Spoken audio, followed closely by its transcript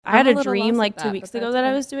I had a dream like 2 weeks ago that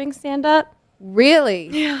I was doing stand-up. Really?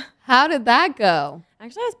 Yeah. How did that go?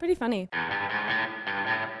 Actually, it was pretty funny.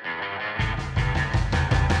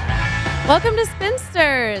 Welcome to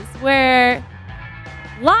Spinsters. We're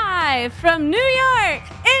live from New York.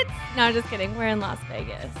 No, I'm just kidding. We're in Las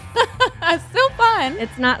Vegas. Still fun.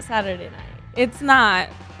 It's not Saturday night. It's not,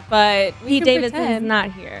 but Pete Davidson's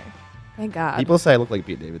not here. Thank God. People say I look like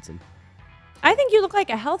Pete Davidson. I think you look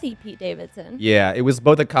like a healthy Pete Davidson. Yeah, it was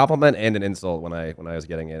both a compliment and an insult when I was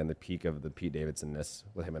getting it in the peak of the Pete Davidson-ness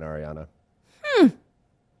with him and Ariana.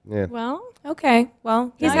 Yeah. Well, Okay.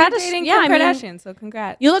 Well, he's now had you're a dating yeah, Kim I mean, Kardashian, so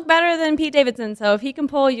congrats. you look better than Pete Davidson, so if he can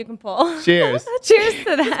pull, you can pull. Cheers. Cheers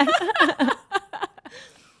to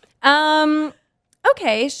that.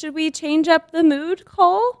 Okay, should we change up the mood,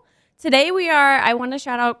 Cole? Today I want to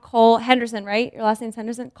shout out Cole Henderson, right? Your last name's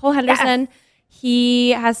Henderson? Cole Henderson. Yes.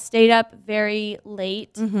 He has stayed up very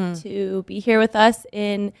late to be here with us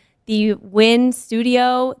in the Wynn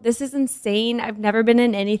studio. This is insane. I've never been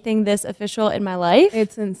in anything this official in my life.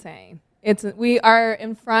 It's insane. We are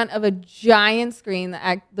in front of a giant screen,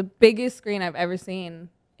 the biggest screen I've ever seen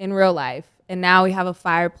in real life. And now we have a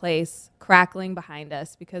fireplace crackling behind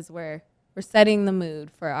us because we're setting the mood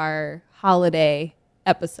for our holiday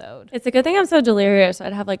episode. It's a good thing I'm so delirious.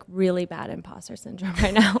 I'd have like really bad imposter syndrome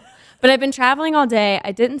right now. But I've been traveling all day.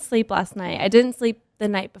 I didn't sleep last night. I didn't sleep the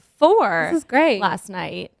night before. This is great. Last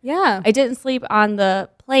night. Yeah. I didn't sleep on the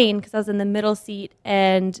plane because I was in the middle seat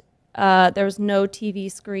and there was no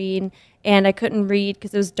TV screen and I couldn't read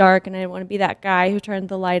because it was dark and I didn't want to be that guy who turned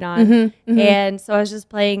the light on. And so I was just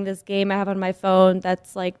playing this game I have on my phone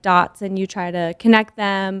that's like dots and you try to connect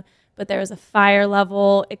them. But there was a fire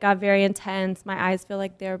level. It got very intense. My eyes feel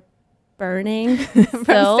like they're burning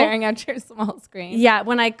from staring at your small screen. Yeah,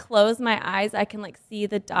 when I close my eyes, I can like see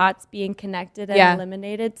the dots being connected and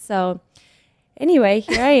eliminated. So anyway,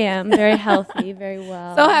 here I am, very healthy, very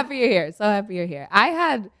well. So happy you're here. So happy you're here. I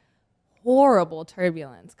had horrible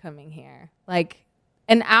turbulence coming here. Like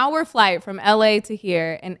an hour flight from LA to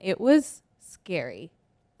here, and it was scary.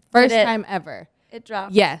 First time ever. It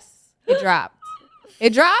dropped. Yes, it dropped.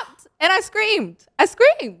 It dropped. And I screamed.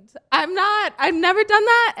 I've never done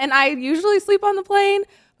that. And I usually sleep on the plane,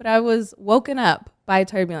 but I was woken up by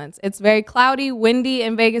turbulence. It's very cloudy, windy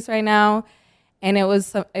in Vegas right now. And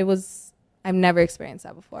I've never experienced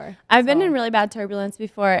that before. I've been in really bad turbulence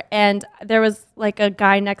before. And there was like a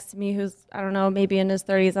guy next to me who's, I don't know, maybe in his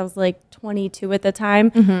 30s. I was like 22 at the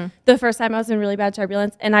time. The first time I was in really bad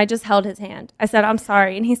turbulence. And I just held his hand. I said, I'm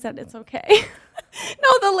sorry. And he said, it's okay.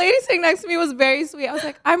 No, the lady sitting next to me was very sweet. I was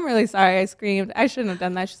like, I'm really sorry I screamed. I shouldn't have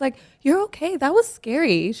done that. She's like, you're okay. That was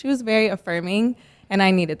scary. She was very affirming, and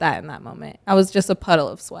I needed that in that moment. I was just a puddle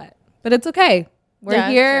of sweat. But it's okay. We're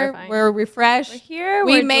here. We're refreshed. We're here.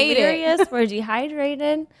 We we're made delirious. it. We're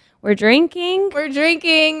dehydrated. We're drinking. We're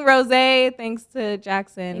drinking rosé thanks to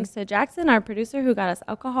Jackson. Thanks to Jackson, our producer, who got us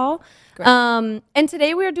alcohol. Great. And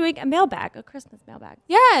today we're doing a mailbag, a Christmas mailbag.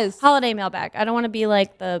 Yes. Holiday mailbag. I don't want to be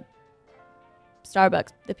like the Starbucks,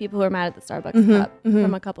 the people who are mad at the Starbucks cup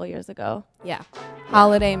from a couple years ago. Yeah.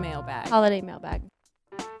 Holiday mailbag. Holiday mailbag.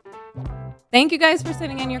 Thank you guys for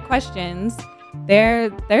sending in your questions.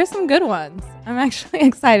 There's some good ones. I'm actually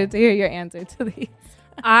excited to hear your answer to these.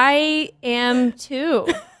 I am too.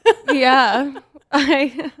 Yeah.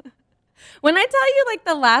 When I tell you like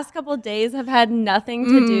the last couple of days have had nothing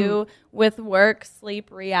to do with work,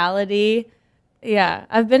 sleep, reality. Yeah,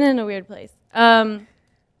 I've been in a weird place.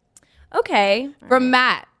 Okay. From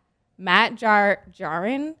Matt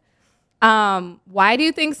Jarin. Why do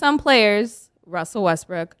you think some players, Russell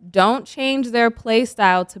Westbrook, don't change their play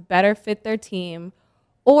style to better fit their team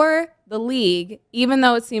or the league, even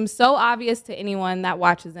though it seems so obvious to anyone that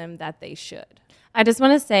watches them that they should? I just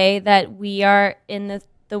want to say that we are in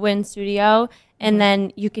the Wynn studio, and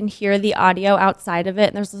then you can hear the audio outside of it.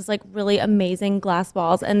 And there's this like really amazing glass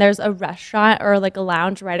walls, and there's a restaurant or like a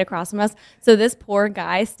lounge right across from us. So this poor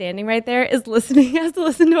guy standing right there is listening, has to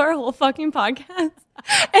listen to our whole fucking podcast,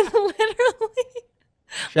 and literally.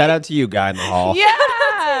 Shout out to you, guy in the hall. Yeah,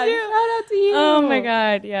 shout out to you. Oh my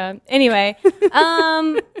God, yeah. Anyway,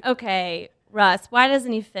 okay, Russ, why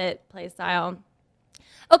doesn't he fit play style?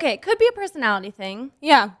 Okay, could be a personality thing.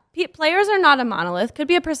 Yeah. Players are not a monolith. Could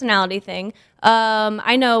be a personality thing.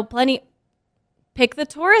 I know plenty. Pick the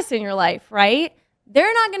Taurus in your life, right?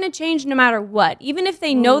 They're not going to change no matter what. Even if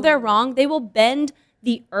they know they're wrong, they will bend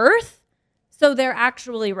the earth so they're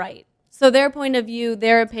actually right. So their point of view,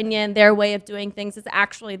 their opinion, their way of doing things is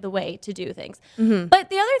actually the way to do things. But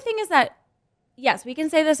the other thing is that, yes, we can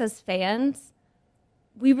say this as fans.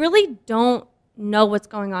 We really don't know what's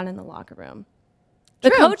going on in the locker room. The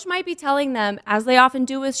True. coach might be telling them, as they often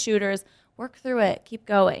do with shooters, work through it, keep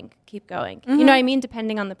going, keep going. You know what I mean?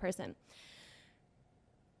 Depending on the person.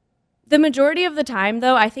 The majority of the time,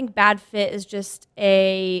 though, I think bad fit is just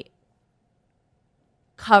a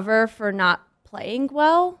cover for not playing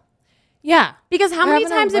well. Yeah. Because how They're many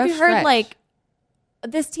having a times have you rough heard, stretch. like,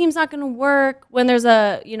 this team's not going to work when there's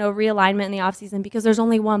a, realignment in the offseason because there's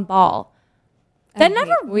only one ball? That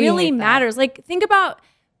never really matters. Like, think about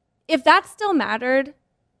if that still mattered,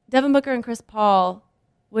 Devin Booker and Chris Paul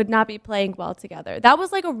would not be playing well together. That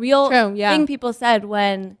was like a real thing people said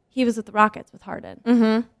when he was with the Rockets with Harden.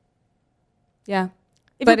 Mm-hmm. Yeah.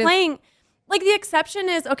 If you're playing, like the exception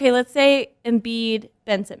is, okay, let's say Embiid,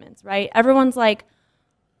 Ben Simmons, right? Everyone's like,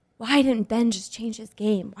 why didn't Ben just change his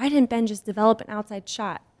game? Why didn't Ben just develop an outside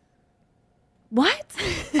shot? What?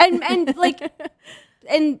 and like,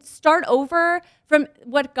 and start over from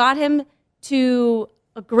what got him to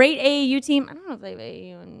a great AAU team. I don't know if they have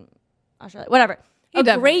AAU in Australia, whatever.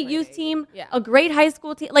 A great youth team, a great high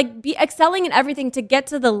school team, like be excelling in everything to get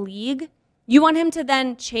to the league. You want him to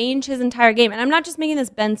then change his entire game. And I'm not just making this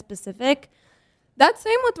Ben specific. That's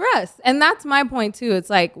same with Russ. And that's my point too. It's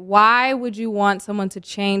like, why would you want someone to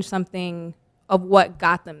change something of what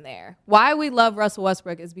got them there? Why we love Russell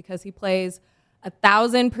Westbrook is because he plays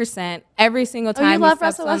 1,000% every single time. Oh, you he love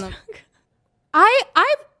steps Russell on Westbrook?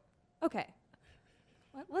 Okay.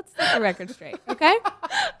 Let's set the record straight, okay?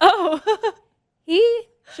 Oh. He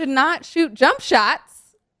should not shoot jump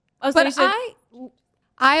shots. Oh, so but you should-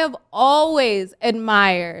 I have always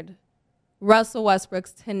admired Russell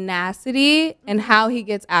Westbrook's tenacity and how he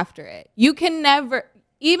gets after it. You can never,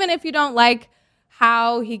 even if you don't like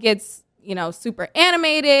how he gets, super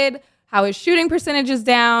animated, how his shooting percentage is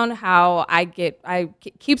down, how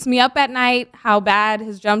keeps me up at night, how bad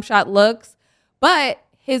his jump shot looks, but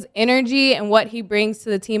his energy and what he brings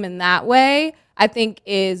to the team in that way, I think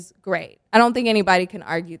is great. I don't think anybody can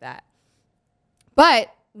argue that.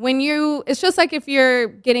 But it's just like if you're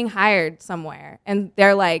getting hired somewhere and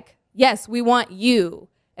they're like, yes, we want you.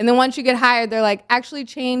 And then once you get hired, they're like, actually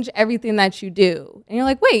change everything that you do. And you're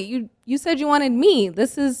like, wait, you said you wanted me.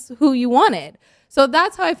 This is who you wanted. So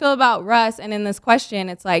that's how I feel about Russ. And in this question,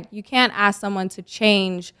 it's like, you can't ask someone to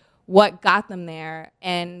change what got them there.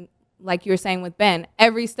 And like you were saying with Ben,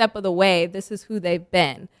 every step of the way, this is who they've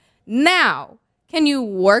been. Now, can you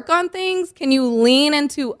work on things? Can you lean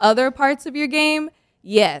into other parts of your game?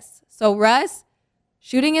 Yes. So Russ,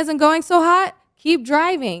 shooting isn't going so hot. Keep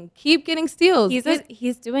driving. Keep getting steals.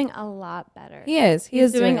 He's doing a lot better. He is. He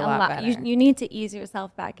is doing a lot better. You need to ease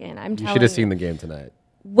yourself back in. I'm telling you. You should have seen the game tonight.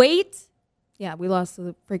 Wait. Yeah, we lost to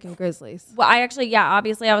the freaking Grizzlies. Well,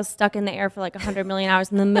 obviously I was stuck in the air for like 100 million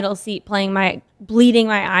hours in the middle seat bleeding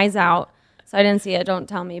my eyes out. So I didn't see it. Don't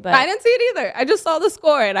tell me. But I didn't see it either. I just saw the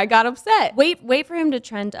score and I got upset. Wait for him to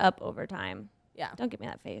trend up over time. Yeah. Don't give me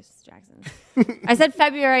that face, Jackson. I said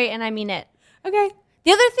February and I mean it. Okay.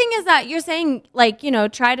 The other thing is that you're saying, like,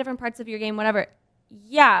 try different parts of your game, whatever.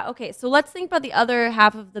 Yeah, okay. So let's think about the other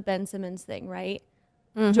half of the Ben Simmons thing, right?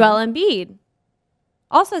 Mm-hmm. Joel Embiid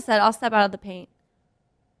also said, I'll step out of the paint.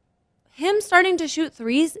 Him starting to shoot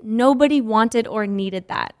threes, nobody wanted or needed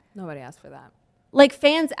that. Nobody asked for that. Like,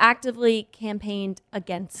 fans actively campaigned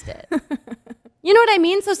against it. You know what I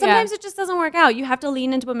mean? So sometimes it just doesn't work out. You have to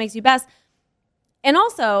lean into what makes you best. And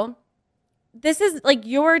also, this is like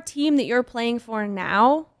your team that you're playing for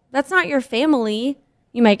now. That's not your family.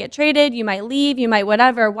 You might get traded. You might leave. You might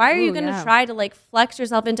whatever. Why are you going to try to like flex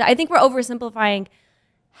yourself into? I think we're oversimplifying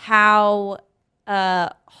how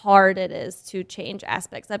hard it is to change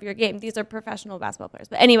aspects of your game. These are professional basketball players.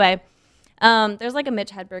 But anyway, there's like a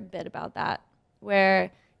Mitch Hedberg bit about that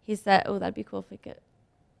where he said, oh, that'd be cool if we could.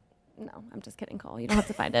 No, I'm just kidding, Cole. You don't have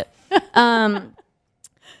to find it.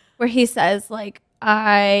 Where he says, like,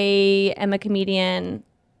 I am a comedian.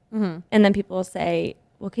 Mm-hmm. And then people will say,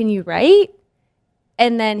 well, can you write?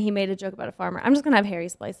 And then he made a joke about a farmer. I'm just going to have Harry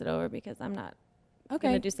splice it over because I'm not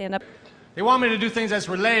going to do stand-up. They want me to do things that's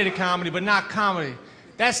related to comedy, but not comedy.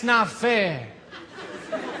 That's not fair.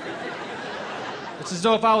 It's as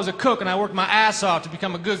though if I was a cook and I worked my ass off to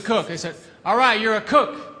become a good cook. They said, all right, you're a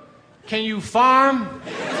cook. Can you farm?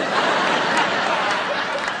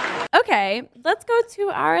 Okay, let's go to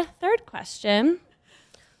our third question.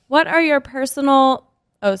 What are your personal...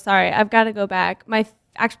 Oh, sorry, I've got to go back. My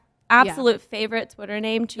absolute favorite Twitter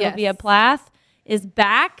name, Chilvia Plath, is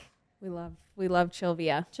back. We love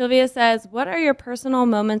Chilvia. Chilvia says, what are your personal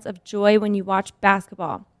moments of joy when you watch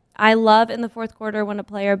basketball? I love in the fourth quarter when a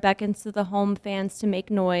player beckons to the home fans to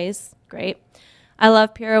make noise. Great. I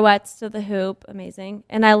love pirouettes to the hoop. Amazing.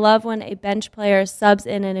 And I love when a bench player subs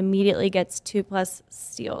in and immediately gets 2+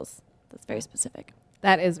 steals. That's very specific.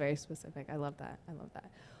 That is very specific. I love that. I love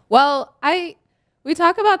that. Well, we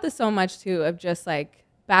talk about this so much too, of just like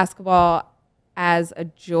basketball as a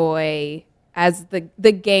joy, as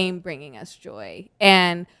the game bringing us joy.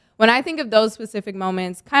 And when I think of those specific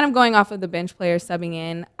moments, kind of going off of the bench player subbing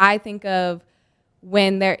in, I think of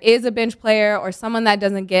when there is a bench player or someone that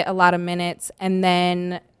doesn't get a lot of minutes, and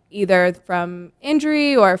then either from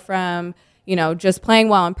injury or from, just playing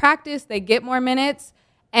well in practice, they get more minutes.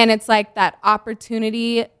 And it's like that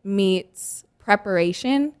opportunity meets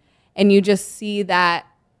preparation. And you just see that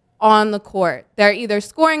on the court. They're either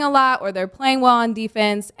scoring a lot or they're playing well on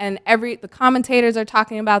defense, and the commentators are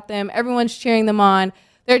talking about them. Everyone's cheering them on.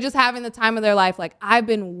 They're just having the time of their life. Like, I've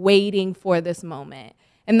been waiting for this moment.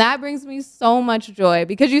 And that brings me so much joy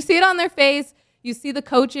because you see it on their face. You see the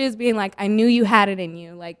coaches being like, I knew you had it in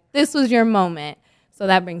you. Like, this was your moment. So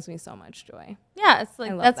that brings me so much joy. Yeah, it's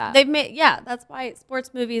like that. That's why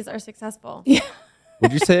sports movies are successful. Yeah.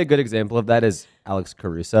 Would you say a good example of that is Alex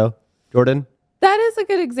Caruso, Jordan? That is a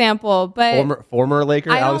good example, but former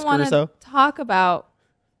Laker I Alex don't want Caruso. to talk about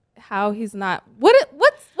how he's not. What's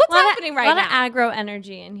happening right now? A now? lot of aggro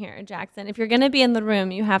energy in here, Jackson. If you're going to be in the room,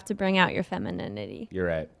 you have to bring out your femininity. You're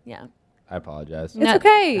right. Yeah. I apologize. It's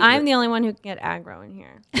okay. I'm the only one who can get aggro in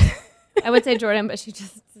here. I would say Jordan, but she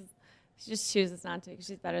just chooses not to because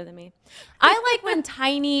she's better than me. I like when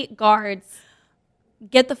tiny guards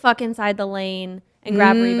get the fuck inside the lane and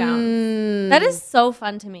grab rebounds. That is so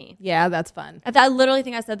fun to me. Yeah, that's fun. I literally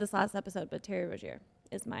think I said this last episode, but Terry Rozier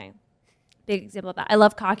is my big example of that. I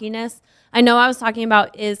love cockiness. I know I was talking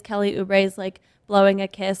about is Kelly Oubre's like blowing a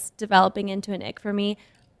kiss developing into an ick for me.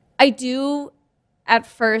 I do at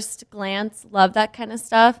first glance love that kind of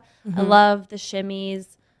stuff. I love the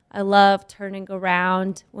shimmies. I love turning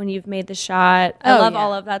around when you've made the shot. I love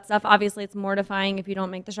all of that stuff. Obviously, it's mortifying if you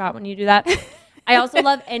don't make the shot when you do that. I also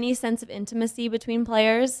love any sense of intimacy between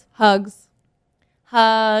players. Hugs.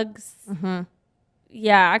 Mm-hmm.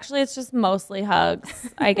 Yeah, actually, it's just mostly hugs,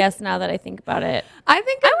 I guess, now that I think about it. I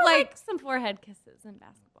think I would like some forehead kisses in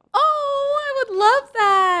basketball. Oh, I would love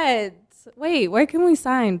that. Wait, where can we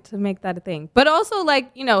sign to make that a thing? But also,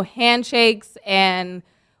 handshakes, and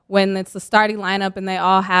when it's the starting lineup and they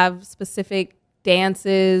all have specific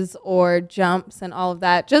dances or jumps and all of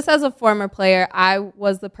that. Just as a former player, I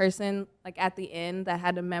was the person at the end that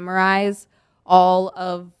had to memorize all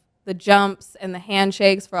of the jumps and the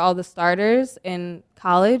handshakes for all the starters in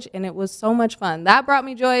college, and it was so much fun. That brought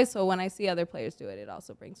me joy, so when I see other players do it, it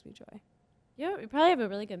also brings me joy. Yeah, you probably have a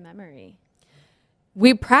really good memory.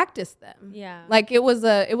 We practiced them. Yeah. It was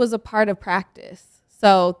a part of practice.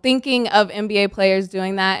 So thinking of NBA players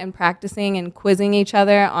doing that and practicing and quizzing each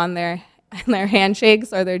other on their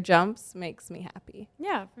handshakes or their jumps makes me happy.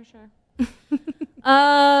 Yeah, for sure.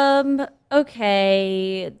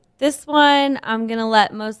 Okay. This one I'm going to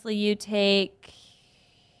let mostly you take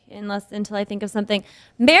until I think of something.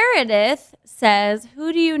 Meredith says,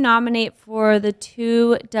 who do you nominate for the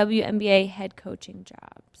 2 WNBA head coaching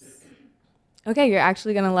jobs? Okay, you're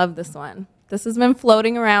actually going to love this one. This has been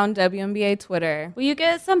floating around WNBA Twitter. Will you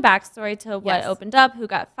get some backstory to what opened up, who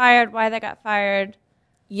got fired, why they got fired?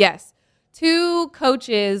 Yes. 2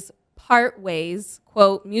 coaches part ways,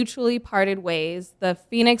 quote, mutually parted ways. The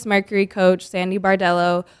Phoenix Mercury coach, Sandy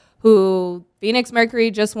Bardello, who Phoenix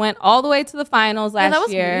Mercury just went all the way to the finals last year. That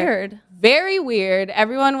was weird. Very weird.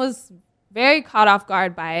 Everyone was very caught off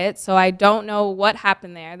guard by it, so I don't know what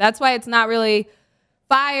happened there. That's why it's not really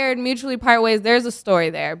fired, mutually part ways. There's a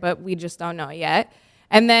story there, but we just don't know it yet.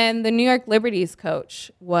 And then the New York Liberty's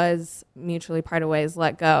coach was mutually parted ways,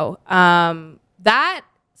 let go. That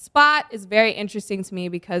spot is very interesting to me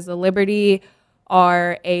because the Liberty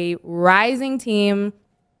are a rising team.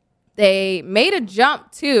 They made a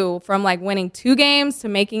jump, too, from winning 2 games to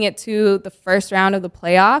making it to the first round of the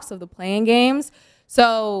playoffs, of the play-in games.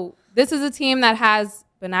 So this is a team that has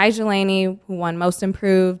Benai Jelani, who won Most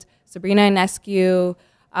Improved, Sabrina Ionescu,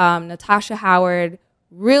 Natasha Howard.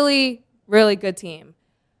 Really, really good team.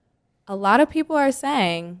 A lot of people are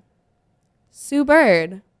saying, Sue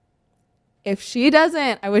Bird, if she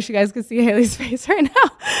doesn't, I wish you guys could see Haley's face right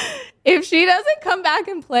now. If she doesn't come back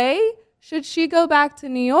and play, should she go back to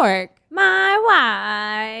New York?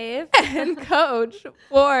 My wife. And coach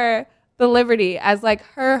for the Liberty as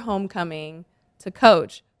her homecoming to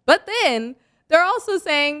coach. But then they're also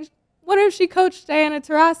saying, what if she coached Diana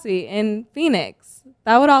Taurasi in Phoenix?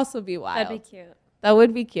 That would also be wild. That'd be cute. That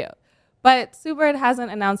would be cute. But Sue Bird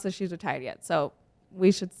hasn't announced that she's retired yet, so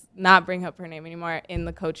we should not bring up her name anymore in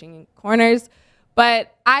the coaching corners.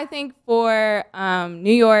 But I think for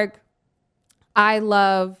New York, I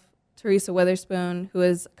love Teresa Witherspoon, who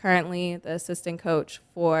is currently the assistant coach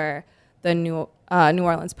for the New New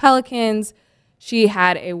Orleans Pelicans. She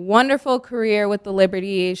had a wonderful career with the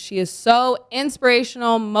Liberty. She is so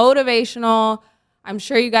inspirational, motivational. I'm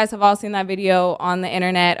sure you guys have all seen that video on the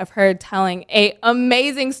internet of her telling a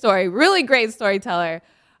amazing story, really great storyteller.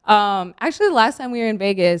 Actually, last time we were in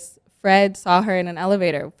Vegas, Fred saw her in an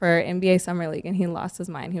elevator for NBA Summer League, and he lost his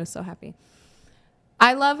mind. He was so happy.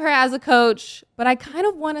 I love her as a coach, but I kind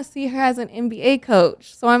of want to see her as an NBA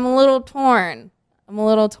coach. So I'm a little torn.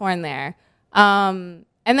 There. And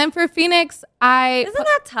then for Phoenix, Isn't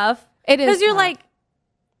that tough? It is Because you're tough. like,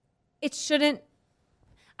 it shouldn't.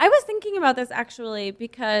 I was thinking about this actually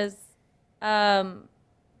because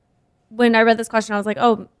when I read this question, I was like,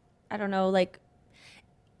 oh, I don't know. Like,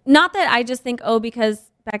 not that I just think, oh, because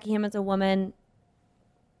Becky Hammon's a woman,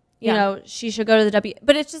 you know, she should go to the W.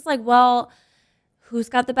 But it's just like, well, who's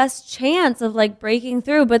got the best chance of like breaking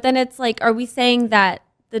through? But then it's like, are we saying that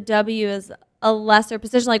the W is a lesser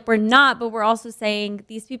position? Like, we're not, but we're also saying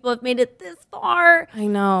these people have made it this far. I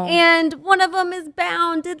know. And one of them is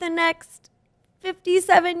bound in the next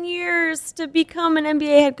 57 years to become an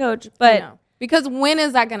NBA head coach. But because when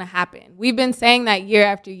is that going to happen? We've been saying that year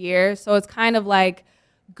after year. So it's kind of like,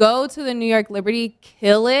 go to the New York Liberty,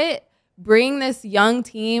 kill it, bring this young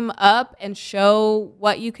team up and show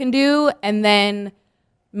what you can do. And then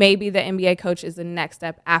maybe the NBA coach is the next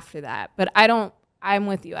step after that. But I'm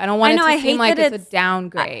with you. I don't want it to seem like it's a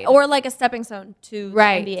downgrade. Or like a stepping stone to the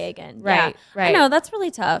NBA again. Right. I know, that's really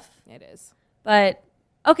tough. It is. But,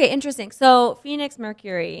 okay, interesting. So, Phoenix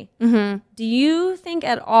Mercury, do you think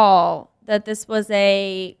at all that this was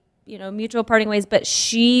a, mutual parting ways, but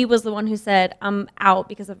she was the one who said, I'm out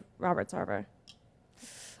because of Robert Sarver?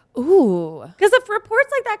 Ooh. Because if reports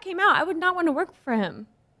like that came out, I would not want to work for him.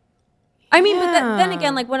 I mean, but then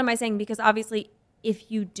again, like, what am I saying? Because obviously,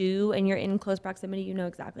 if you do and you're in close proximity, you know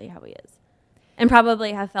exactly how he is and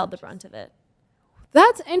probably have felt the brunt of it.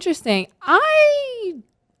 That's interesting. I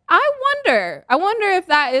wonder if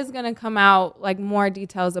that is going to come out, like, more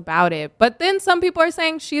details about it. But then some people are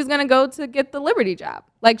saying she's going to go to get the Liberty job.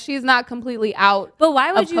 Like, she's not completely out. But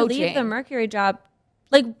why would you coaching. leave the Mercury job?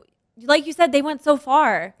 Like you said, they went so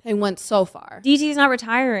far. They went so far. DT's not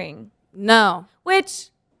retiring. No. Which,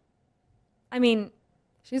 I mean,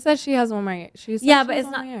 she said she has one more year. But it's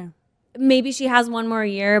not. Maybe she has one more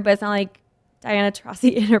year, but it's not like Diana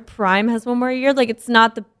Taurasi in her prime has one more year. Like, it's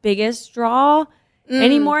not the biggest draw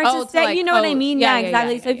anymore to stay. Like, you know what I mean? Yeah,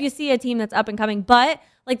 exactly. Yeah, so if you see a team that's up and coming, but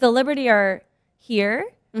like the Liberty are here,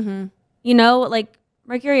 like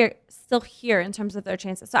Mercury are still here in terms of their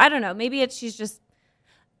chances. So I don't know. Maybe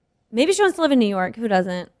maybe she wants to live in New York. Who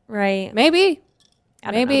doesn't? Right? Maybe.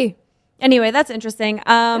 I don't know. Anyway, that's interesting.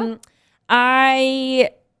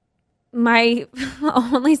 My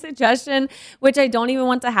only suggestion, which I don't even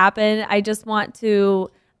want to happen, I just want to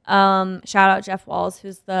shout out Jeff Walls,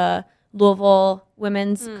 who's the Louisville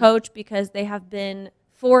women's coach, because they have been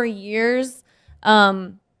for years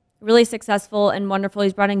really successful and wonderful.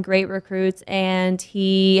 He's brought in great recruits, and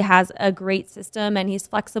he has a great system, and he's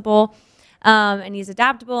flexible, and he's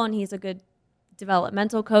adaptable, and he's a good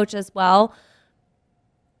developmental coach as well.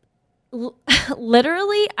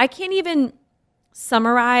 Literally, I can't even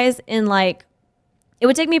summarize in it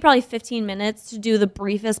would take me probably 15 minutes to do the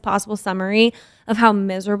briefest possible summary of how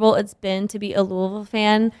miserable it's been to be a Louisville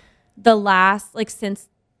fan since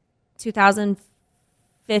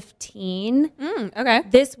 2015. Okay.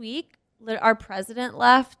 This week, our president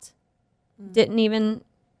left, didn't even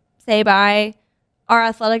say bye. Our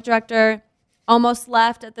athletic director almost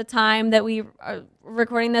left at the time that we are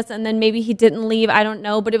recording this, and then maybe he didn't leave. I don't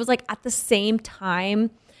know, but it was like at the same time.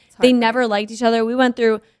 They never liked each other. We went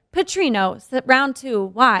through Petrino, round 2.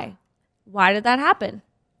 Why? Why did that happen?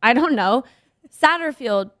 I don't know.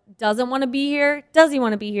 Satterfield doesn't want to be here. Does he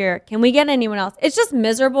want to be here? Can we get anyone else? It's just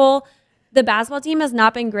miserable. The basketball team has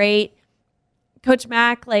not been great. Coach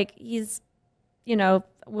Mack, he's,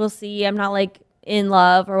 we'll see. I'm not in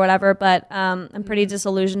love or whatever, but I'm pretty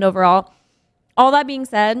disillusioned overall. All that being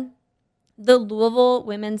said, the Louisville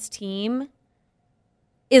women's team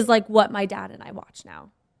is what my dad and I watch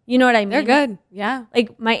now. You know what I mean? They're good. Yeah.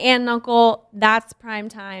 My aunt and uncle, that's prime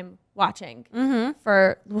time watching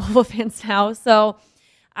for Louisville fans now. So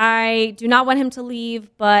I do not want him to leave,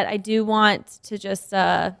 but I do want to just... it's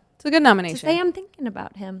a good nomination. To say I'm thinking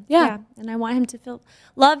about him. Yeah. And I want him to feel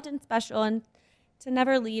loved and special and to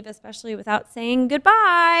never leave, especially without saying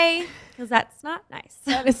goodbye, because that's not nice.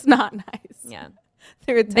 That is not nice. Yeah.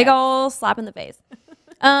 Big old slap in the face.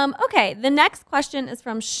 Okay. The next question is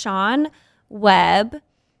from Sean Webb.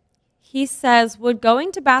 He says, would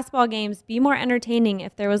going to basketball games be more entertaining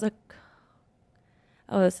if there was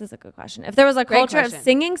this is a good question. If there was a culture of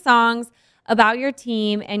singing songs about your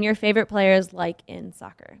team and your favorite players like in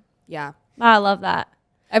soccer. Yeah. Wow, I love that.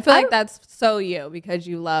 I feel like that's so you because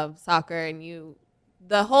you love soccer and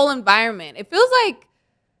the whole environment. It feels like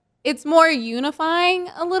it's more unifying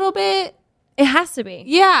a little bit. It has to be.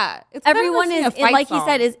 Yeah. It's Everyone is, like he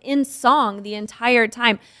said, is in song the entire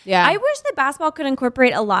time. Yeah. I wish that basketball could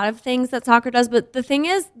incorporate a lot of things that soccer does, but the thing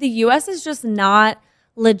is, the U.S. is just not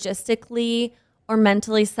logistically or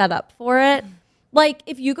mentally set up for it. Like,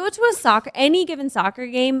 if you go to any given soccer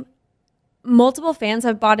game, multiple fans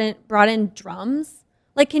have brought in drums.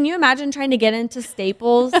 Like, can you imagine trying to get into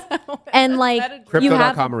Staples and like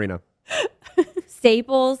Crypto.com arena.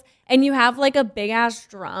 Staples and you have like a big ass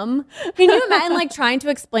drum? Can you imagine like trying to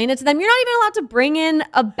explain it to them? You're not even allowed to bring in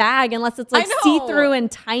a bag unless it's like see-through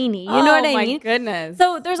and tiny. You know what I mean? Oh my goodness.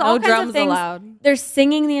 So there's all kinds of things. Allowed. They're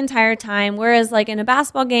singing the entire time. Whereas like in a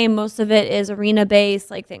basketball game, most of it is arena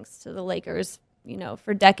based, like thanks to the Lakers,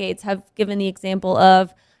 for decades have given the example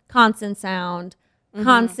of constant sound,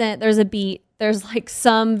 there's a beat, there's like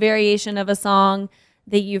some variation of a song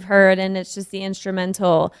that you've heard and it's just the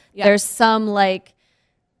instrumental. Yep. There's some like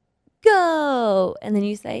go and then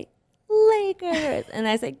you say Lakers and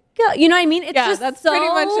I say go. You know what I mean? It's just that's so, pretty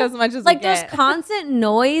much as much as like there's constant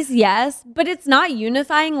noise, yes, but it's not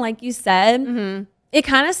unifying like you said. It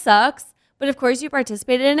kind of sucks, but of course you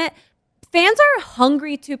participated in it. Fans are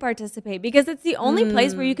hungry to participate because it's the only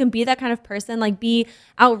place where you can be that kind of person, like be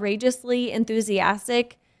outrageously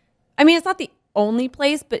enthusiastic. I mean, it's not the only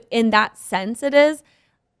place, but in that sense it is.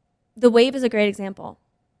 The wave is a great example.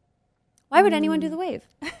 Why would anyone do the wave?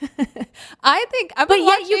 I think, but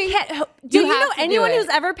yet you can't. Do you know anyone who's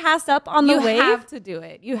ever passed up on the wave? You have to do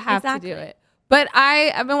it. You have to do it. But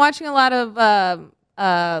I've been watching a lot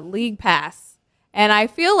of League Pass, and I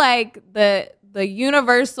feel like the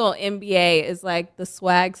universal NBA is like the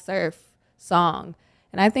swag surf song.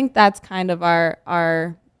 And I think that's kind of our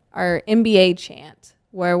NBA chant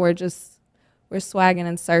where we're swagging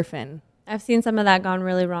and surfing. I've seen some of that gone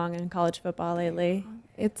really wrong in college football lately.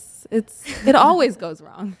 It always goes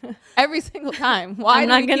wrong every single time. Why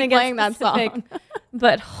do we keep playing that song?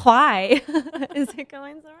 But why is it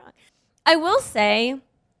going so wrong? I will say,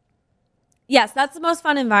 yes, that's the most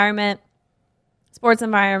fun environment, sports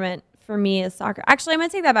environment for me is soccer. Actually, I'm going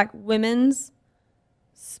to take that back. Women's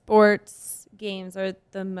sports games are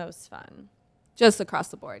the most fun. Just across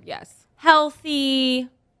the board, yes. Healthy,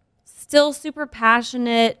 still super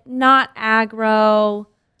passionate, not aggro.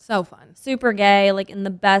 So fun. Super gay, like in the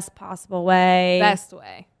best possible way. Best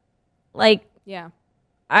way. Like, yeah.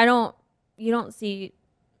 You don't see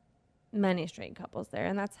many straight couples there,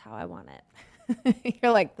 and that's how I want it.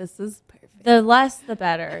 You're like, this is perfect. The less, the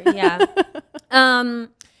better. Yeah.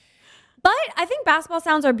 But I think basketball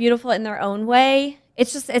sounds are beautiful in their own way.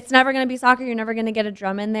 It's never going to be soccer. You're never going to get a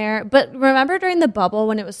drum in there. But remember during the bubble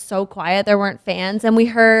when it was so quiet, there weren't fans, and we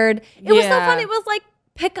heard, it was so fun. It was like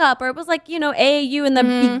pickup, or it was like, AAU in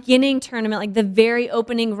the beginning tournament, like the very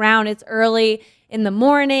opening round. It's early in the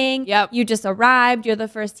morning. Yep. You just arrived. You're the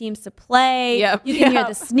first teams to play. Yep. You can hear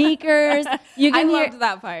the sneakers. You can loved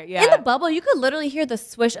that part. Yeah. In the bubble, you could literally hear the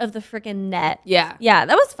swish of the freaking net. Yeah. Yeah,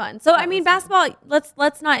 that was fun. So, basketball,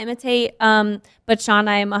 let's not imitate. But Sean,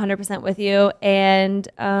 I am 100% with you. And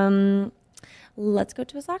let's go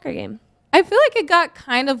to a soccer game. I feel like it got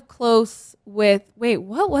kind of close with,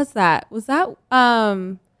 what was that? Was that,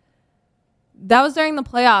 that was during the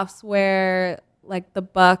playoffs where like the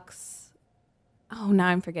Bucks, now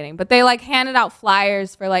I'm forgetting, but they like handed out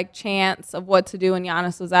flyers for like chants of what to do when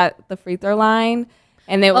Giannis was at the free throw line.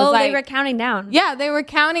 And it was they were counting down. Yeah, they were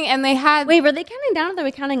counting and they had. Wait, were they counting down or they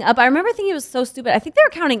were counting up? I remember thinking it was so stupid. I think they were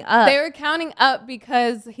counting up. They were counting up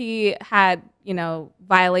because he had,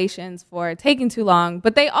 violations for taking too long.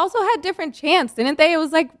 But they also had different chants, didn't they? It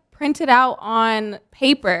was like printed out on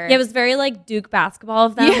paper. Yeah, it was very like Duke basketball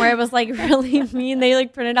of them, where it was like really mean. They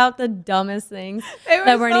like printed out the dumbest things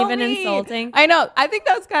that weren't even insulting. I know. I think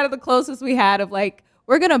that was kind of the closest we had of like,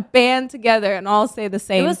 we're going to band together and all say the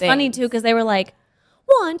same thing. It was funny too because they were like,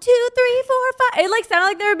 1, 2, 3, 4, 5. It like sounded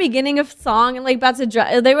like they were beginning a song and like about to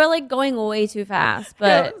drive. They were like going way too fast.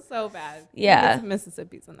 But it was so bad. Yeah.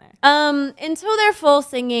 Mississippi's in there. Until they're full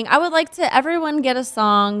singing, I would like to everyone get a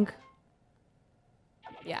song.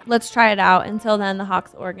 Yeah. Let's try it out. Until then, the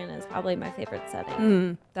Hawks organ is probably my favorite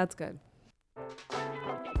setting. That's good.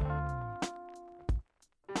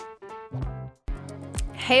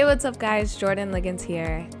 Hey, what's up, guys? Jordan Liggins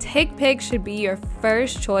here. TickPick should be your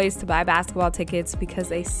first choice to buy basketball tickets because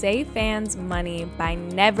they save fans money by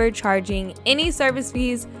never charging any service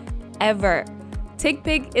fees ever.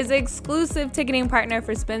 TickPick is an exclusive ticketing partner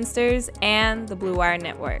for Spinsters and the Blue Wire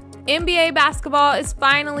Network. NBA basketball is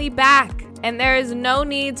finally back. And there is no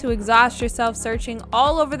need to exhaust yourself searching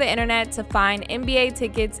all over the internet to find NBA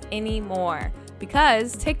tickets anymore.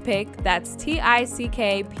 Because TickPick, that's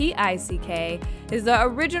TickPick, is the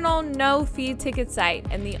original no-fee ticket site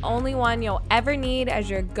and the only one you'll ever need as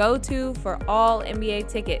your go-to for all NBA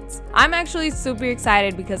tickets. I'm actually super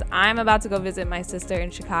excited because I'm about to go visit my sister in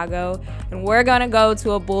Chicago, and we're gonna go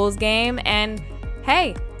to a Bulls game, and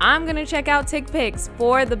hey, I'm gonna check out TickPick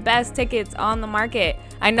for the best tickets on the market.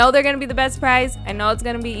 I know they're gonna be the best price, I know it's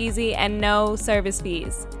gonna be easy, and no service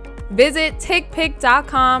fees. Visit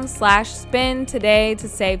tickpick.com/spin today to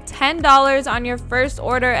save $10 on your first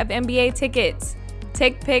order of NBA tickets.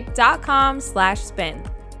 tickpick.com/spin.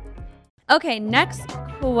 Okay, next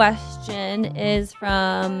question is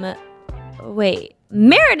from,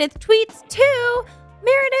 Meredith tweets too.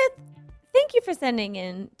 Meredith, thank you for sending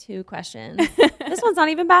in 2 questions. This one's not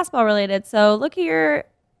even basketball related, so look at your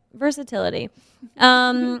versatility.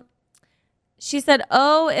 She said,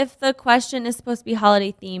 if the question is supposed to be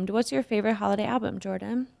holiday themed, what's your favorite holiday album,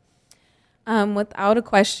 Jordan? Without a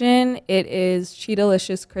question, it is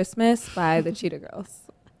Cheetalicious Christmas by the Cheetah Girls.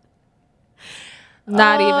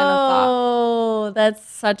 Not even a thought. Oh, that's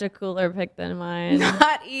such a cooler pick than mine.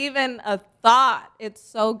 Not even a thought. It's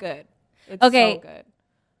so good. It's Okay. so good.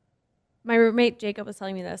 My roommate Jacob was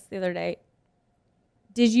telling me this the other day.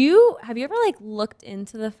 Have you ever looked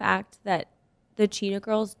into the fact that the Cheetah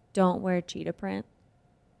Girls don't wear cheetah print?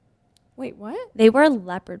 Wait, what? They wear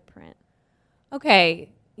leopard print. Okay.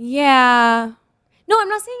 Yeah. No, I'm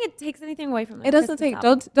not saying it takes anything away from It doesn't take.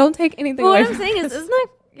 Don't take anything away. What from I'm saying this. is, isn't that?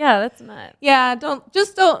 Yeah, that's not. Yeah. Don't.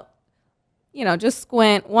 Just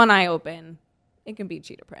squint, one eye open. It can be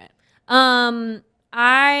cheetah print.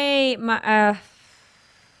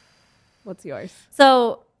 What's yours?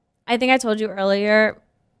 So I think I told you earlier.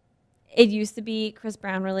 It used to be Chris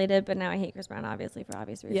Brown related, but now I hate Chris Brown, obviously, for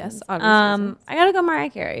obvious reasons. Yes, obvious reasons. I gotta go Mariah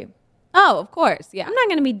Carey. Oh, of course. Yeah. I'm not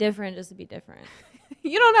gonna be different just to be different.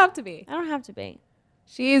 You don't have to be. I don't have to be.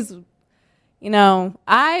 She's,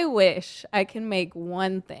 I wish I can make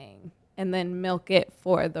one thing and then milk it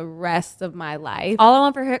for the rest of my life. All I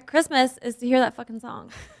want for Christmas is to hear that fucking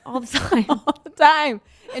song all the time. All the time.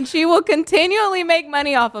 And she will continually make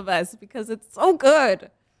money off of us because it's so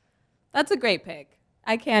good. That's a great pick.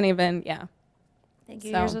 I can't even, yeah. Thank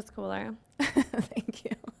you. So. Yours was cooler. Thank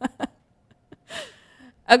you.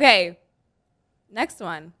 Okay. Next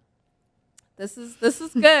one. This is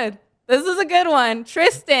good. This is a good one.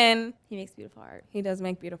 Tristan. He makes beautiful art. He does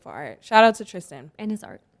make beautiful art. Shout out to Tristan. And his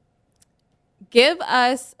art. Give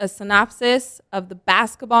us a synopsis of the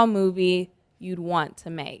basketball movie you'd want to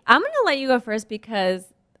make. I'm going to let you go first because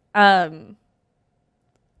I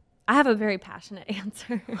have a very passionate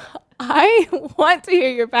answer. I want to hear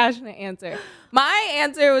your passionate answer. My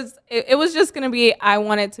answer was, it was just going to be, I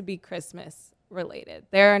want it to be Christmas related.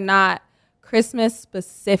 There are not Christmas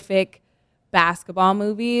specific basketball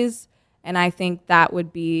movies, and I think that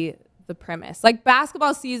would be the premise. Like,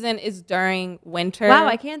 basketball season is during winter. Wow,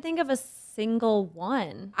 I can't think of a single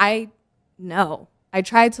one. I know. I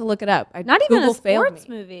tried to look it up. Not even Google a sports failed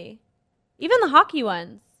me. movie. Even the hockey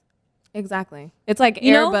ones. Exactly. It's like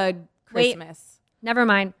You know- Air Bud Christmas. Never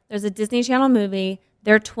mind. There's a Disney Channel movie.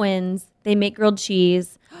 They're twins. They make grilled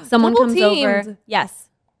cheese. Someone Double comes over. teamed. Yes.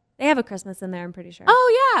 They have a Christmas in there, I'm pretty sure.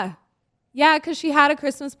 Oh, yeah. Yeah, because she had a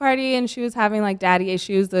Christmas party and she was having like daddy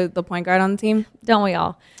issues, the point guard on the team. Don't we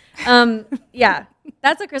all? Yeah.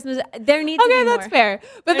 That's a Christmas. There needs to be Okay, more. that's fair.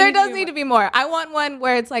 But There there needs to does be need to be more. I want one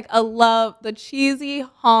where it's like the cheesy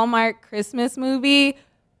Hallmark Christmas movie,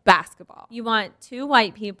 basketball. You want 2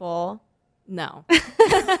 white people. No.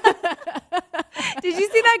 Did you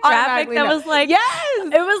see that graphic Automatically that no. was like, Yes!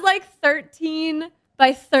 It was like 13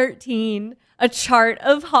 by 13, a chart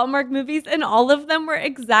of Hallmark movies, and all of them were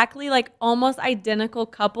exactly like almost identical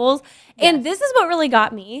couples. And Yes. this is what really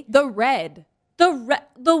got me. The red.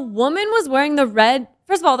 The woman was wearing the red.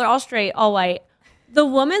 First of all, they're all straight, all white. The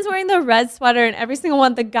woman's wearing the red sweater, and every single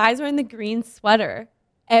one. The guy's wearing the green sweater.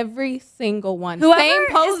 Every single one. Whoever Same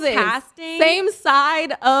is poses. casting- Same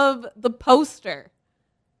side of the poster.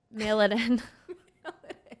 Mail it in.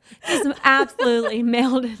 Just absolutely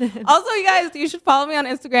mailed it in. Also, you guys, you should follow me on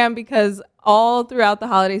Instagram because all throughout the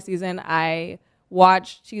holiday season, I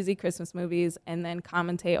watch cheesy Christmas movies and then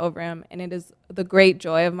commentate over them, and it is the great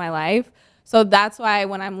joy of my life. So that's why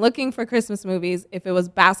when I'm looking for Christmas movies, if it was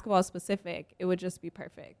basketball specific, it would just be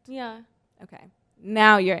perfect. Yeah. Okay.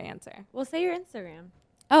 Now your answer. Well, say your Instagram.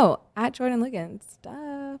 Oh, at Jordan Liggins.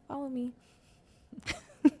 Duh. Follow me.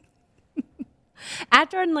 At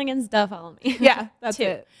Jordan Liggins, follow me. Yeah, that's 2.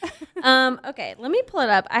 it. Okay, let me pull it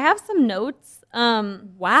up. I have some notes.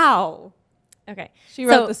 Wow. Okay. She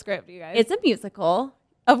wrote So, the script, you guys. It's a musical.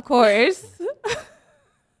 Of course.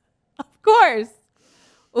 Of course.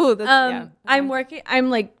 Ooh, that's, yeah. I'm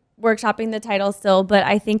like workshopping the title still, but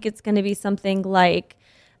I think it's going to be something like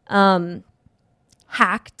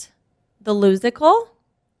Hacked, the Lusical.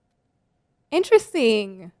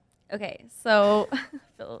 Interesting. Okay, so I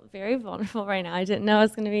feel very vulnerable right now. I didn't know I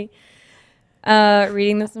was going to be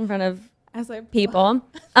reading this in front of As I people.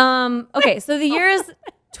 Okay, so the year is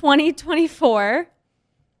 2024.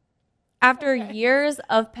 After years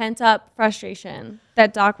of pent-up frustration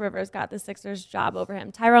that Doc Rivers got the Sixers job over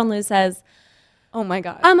him, Tyronn Lue says, Oh my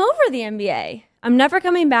God. I'm over the NBA. I'm never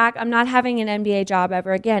coming back. I'm not having an NBA job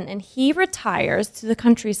ever again. And he retires to the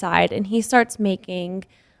countryside and he starts making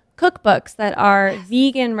cookbooks that are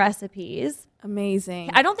vegan recipes.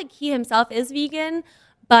 Amazing. I don't think he himself is vegan,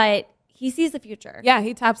 but he sees the future. Yeah,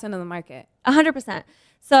 he taps into the market. 100%.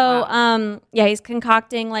 So, yeah, he's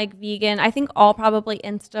concocting like vegan. I think all probably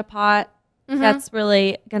Instapot. That's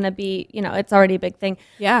really going to be, it's already a big thing.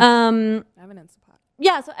 Yeah. I have an Instapot.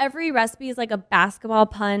 Yeah, so every recipe is like a basketball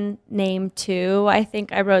pun name too. I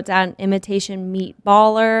think I wrote down imitation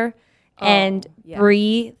meatballer and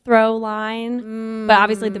brie throw line. But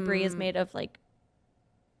obviously the brie is made of like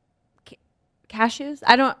cashews.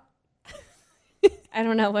 I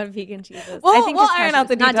don't know what vegan cheese is. Well, I think we'll it's iron out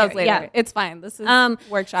the cashews, not details dairy. later. Yeah. It's fine. This is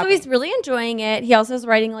workshopping. So he's really enjoying it. He also is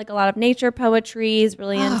writing like a lot of nature poetry. He's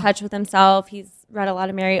really in touch with himself. He's read a lot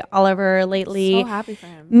of Mary Oliver lately. So happy for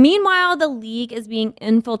him. Meanwhile, the league is being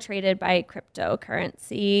infiltrated by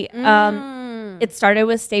cryptocurrency. It started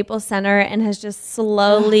with Staples Center and has just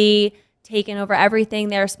slowly taken over everything.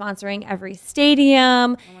 They're sponsoring every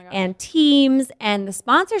stadium and teams, and the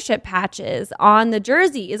sponsorship patches on the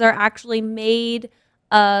jerseys are actually made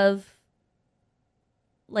of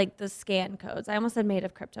like the scan codes. I almost said made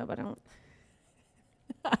of crypto, but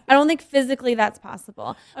I don't think physically that's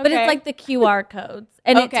possible. But it's like the QR codes,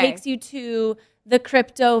 and it takes you to the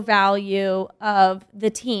crypto value of the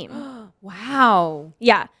team. Wow.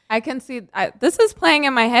 Yeah. I can see. This is playing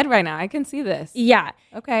in my head right now. I can see this. Yeah.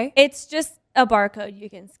 Okay. It's just a barcode you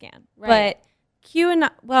can scan. Right. But QAnon,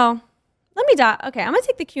 well, let me okay, I'm going to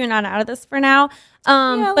take the QAnon out of this for now.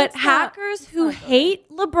 But hackers who hate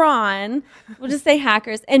LeBron, we'll just say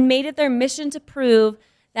hackers, and made it their mission to prove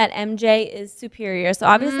that MJ is superior. So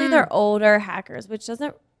obviously they're older hackers, which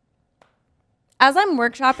doesn't, as I'm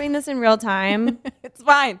workshopping this in real time. It's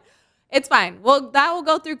fine. It's fine. Well, that will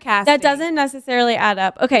go through casting. That doesn't necessarily add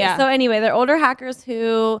up. Okay, so anyway, they're older hackers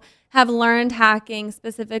who have learned hacking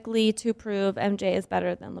specifically to prove MJ is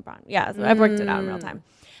better than LeBron. Yeah, so I've worked it out in real time.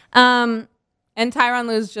 And Tyronn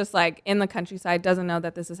Lue's just like in the countryside, doesn't know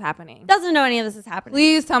that this is happening. Doesn't know any of this is happening.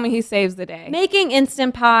 Please tell me he saves the day. Making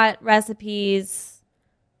Instant Pot recipes.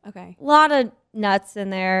 Okay. A lot of nuts in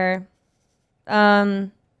there.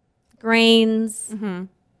 Grains.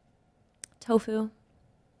 Tofu.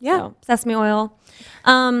 Yeah. So, sesame oil.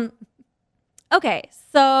 Okay,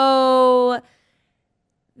 so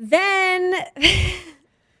then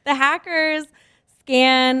the hackers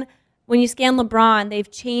when you scan LeBron, they've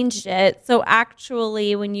changed it. So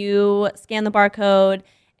actually, when you scan the barcode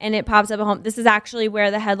and it pops up at home, this is actually where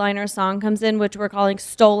the headliner song comes in, which we're calling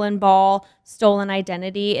Stolen Ball, Stolen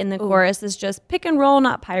Identity. And the chorus is just pick and roll,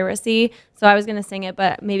 not piracy. So I was going to sing it,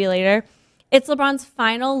 but maybe later. It's LeBron's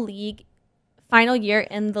final year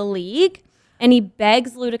in the league. And he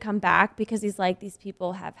begs Lue to come back because he's like, these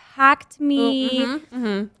people have hacked me.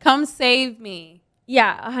 Come save me.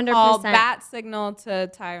 Yeah, 100%. All bat signal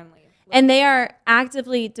to Tyronn Lue. And they are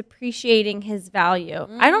actively depreciating his value.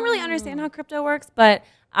 I don't really understand how crypto works, but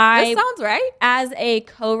This sounds right. As a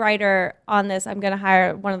co-writer on this, I'm going to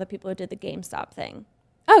hire one of the people who did the GameStop thing.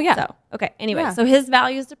 Oh, yeah. So, okay. Anyway, so his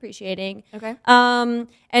value is depreciating. Okay.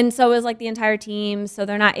 And so is like the entire team. So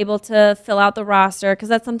they're not able to fill out the roster because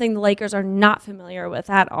that's something the Lakers are not familiar with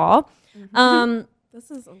at all. This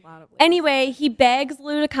is a lot of. Anyway, he begs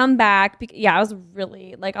Lue to come back. I was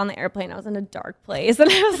really like on the airplane. I was in a dark place, and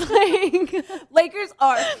I was like, Lakers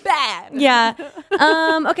are bad. Yeah.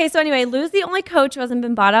 Okay. So anyway, Lue's the only coach who hasn't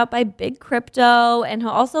been bought out by big crypto, and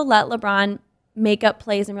he'll also let LeBron make up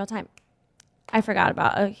plays in real time. I forgot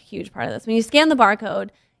about a huge part of this. When you scan the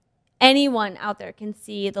barcode, anyone out there can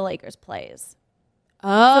see the Lakers plays. Oh.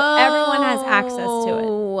 So everyone has access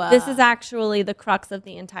to it. This is actually the crux of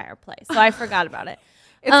the entire play. So I forgot about it.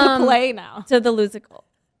 It's a play now. So the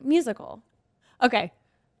musical. Okay.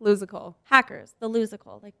 Lusical. Hackers, the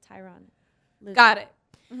Lusical, like Tyronn. Got it.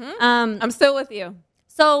 I'm still with you.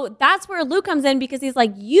 So that's where Lue comes in because he's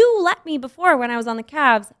like, you let me before when I was on the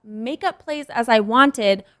Cavs make up plays as I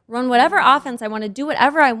wanted, run whatever offense I want to do,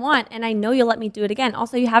 whatever I want, and I know you'll let me do it again.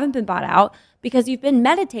 Also, you haven't been bought out because you've been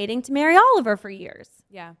meditating to marry Oliver for years.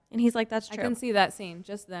 Yeah. And he's like, that's I true. can see that scene.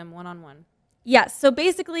 Just them one-on-one. Yes. So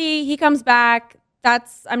basically, he comes back.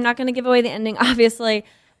 I'm not going to give away the ending, obviously.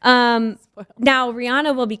 Now,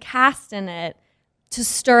 Rihanna will be cast in it to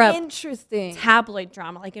stir up Interesting. tabloid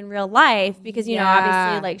drama, like in real life, because, you know,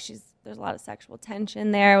 obviously, like, there's a lot of sexual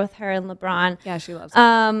tension there with her and LeBron. Yeah, she loves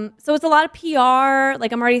it. So it's a lot of PR.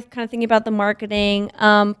 Like, I'm already kind of thinking about the marketing.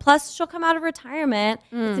 Plus, she'll come out of retirement.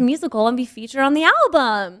 It's a musical and be featured on the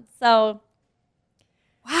album. So,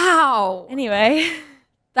 Wow. anyway.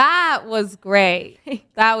 That was great.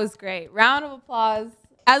 That was great. Round of applause.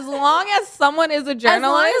 As long as someone is a journalist. As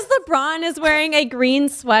long as LeBron is wearing a green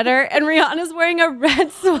sweater and Rihanna's wearing a red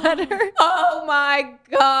sweater. Oh my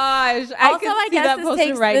gosh. I guess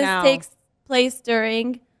this takes place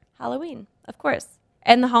during Halloween, of course.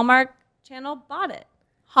 And the Hallmark Channel bought it.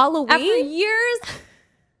 Halloween? After years.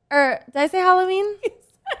 Or did I say Halloween?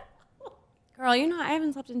 Girl, you know, I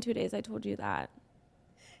haven't slept in 2 days. I told you that.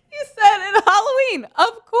 You said in Halloween,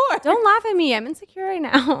 of course. Don't laugh at me. I'm insecure right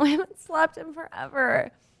now. I haven't slept in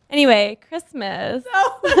forever. Anyway, Christmas.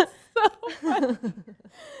 That was so funny.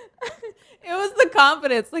 It was the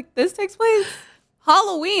confidence. Like, this takes place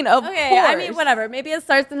Halloween, of course. I mean, whatever. Maybe it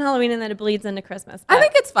starts in Halloween and then it bleeds into Christmas. I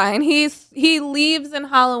think it's fine. He leaves in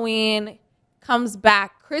Halloween, comes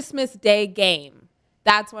back Christmas Day game.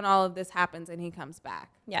 That's when all of this happens, and he comes back.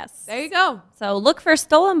 Yes. There you go. So look for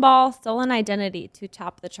Stolen Ball, Stolen Identity to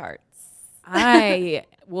top the charts. I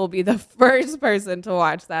will be the first person to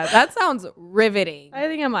watch that. That sounds riveting. I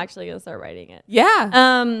think I'm actually going to start writing it.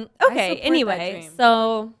 Yeah. Okay. Anyway,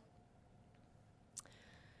 so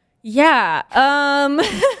yeah.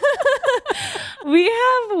 We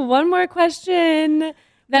have one more question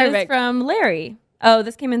that is from Larry. Oh,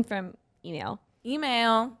 this came in from email.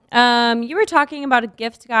 Email. You were talking about a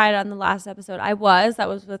gift guide on the last episode. That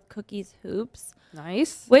was with Cookies Hoops.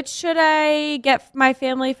 Nice. Which should I get my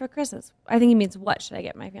family for Christmas? I think he means what should I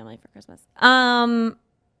get my family for Christmas? I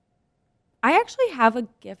actually have a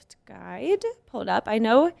gift guide pulled up. I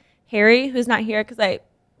know Harry, who's not here because I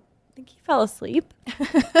think he fell asleep.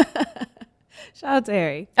 Shout out to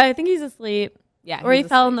Harry. I think he's asleep. Yeah. Or he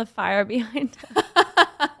fell in the fire behind us.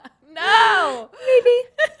 No. Maybe.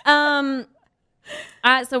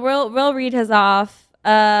 So we'll read his off.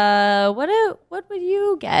 What would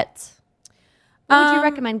you get? What would you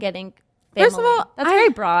recommend getting? Family? First of all, that's very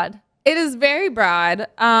broad. It is very broad.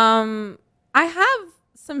 I have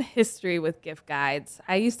some history with gift guides.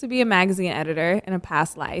 I used to be a magazine editor in a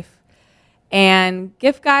past life, and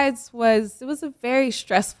gift guides was a very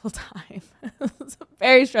stressful time. It was a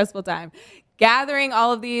very stressful time. Gathering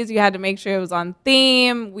all of these, you had to make sure it was on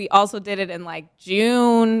theme. We also did it in like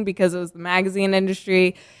June because it was the magazine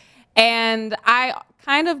industry. And I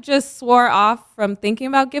kind of just swore off from thinking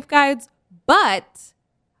about gift guides. But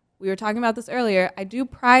we were talking about this earlier. I do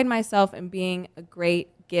pride myself in being a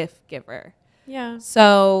great gift giver. Yeah.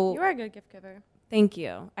 So You are a good gift giver. thank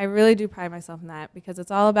you. I really do pride myself in that because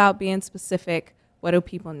it's all about being specific. What do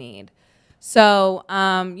people need? So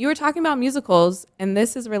you were talking about musicals, and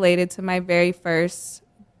this is related to my very first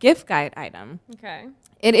gift guide item. Okay.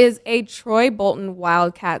 It is a Troy Bolton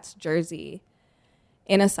Wildcats jersey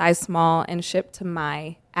in a size small and shipped to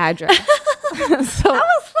my address. So I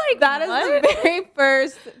was like, that is the very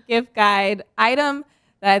first gift guide item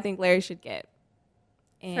that I think Larry should get.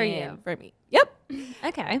 For you. For me. Yep.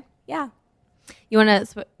 Okay. Yeah. You want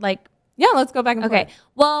to Yeah, let's go back and Okay. forth.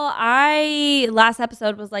 Well, last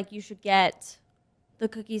episode was like, you should get the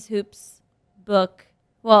Cookies Hoops book.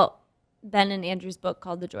 Well, Ben and Andrew's book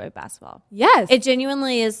called The Joy of Basketball. Yes. It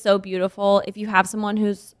genuinely is so beautiful. If you have someone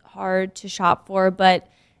who's hard to shop for, but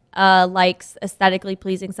likes aesthetically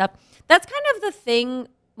pleasing stuff, that's kind of the thing.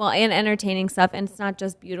 Well, and entertaining stuff. And it's not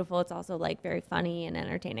just beautiful. It's also like very funny and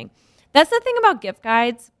entertaining. That's the thing about gift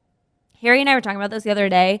guides. Harry and I were talking about this the other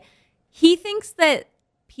day. He thinks that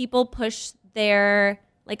people push their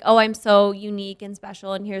like, oh, I'm so unique and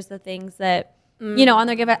special, and here's the things that you know on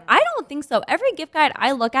their gift guide. I don't think so. Every gift guide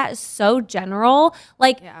I look at is so general.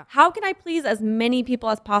 Like, how can I please as many people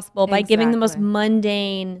as possible by giving the most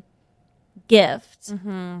mundane gift?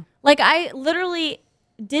 Like, I literally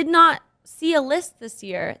did not see a list this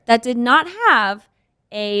year that did not have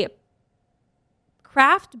a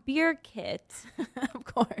craft beer kit, Of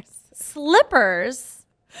course. slippers,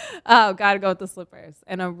 Oh, gotta go with the slippers.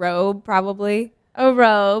 And a robe, probably. a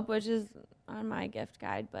robe, which is on my gift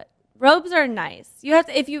guide, but robes are nice. You have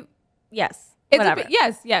to, yes, whatever.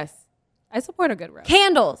 Yes. I support a good robe.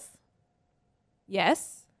 Candles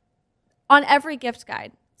Yes. on every gift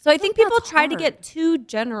guide. So I think people that's try to hard. get too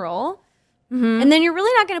general And then you're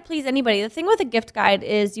really not going to please anybody. The thing with a gift guide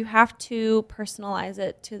is you have to personalize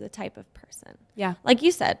it to the type of person. Yeah. Like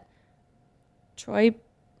you said, Troy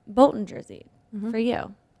Bolton jersey for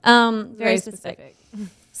you. Very specific.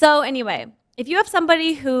 So anyway, if you have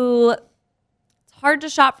somebody who it's hard to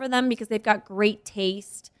shop for them because they've got great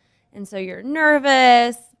taste, and so you're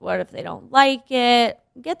nervous, what if they don't like it?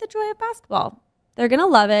 Get the Joy of Basketball. They're going to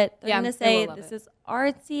love it. They're going to say, this is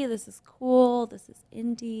artsy, this is cool, this is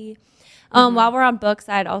indie. While we're on books,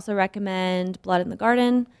 I'd also recommend Blood in the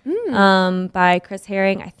Garden by Chris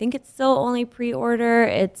Herring. I think it's still only pre-order.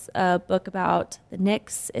 It's a book about the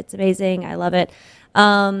Knicks. It's amazing. I love it.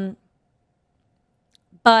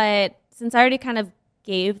 But since I already kind of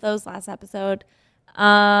gave those last episode,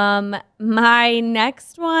 my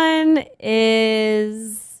next one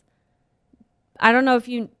is, I don't know if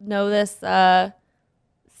you know this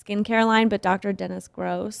skincare line, but Dr. Dennis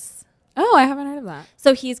Gross. Oh, I haven't heard of that.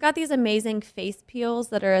 So he's got these amazing face peels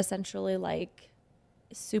that are essentially like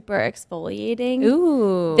super exfoliating.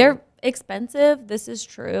 Ooh. They're expensive. This is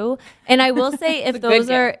true. And I will say if those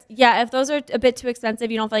are a bit too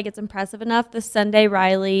expensive, you don't feel like it's impressive enough, the Sunday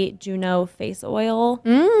Riley Juno face oil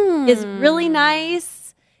is really nice.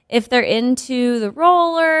 If they're into the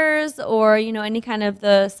rollers or, any kind of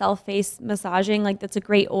the self-face massaging, like that's a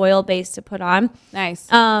great oil base to put on. Nice.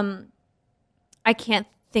 I can't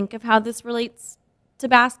think of how this relates to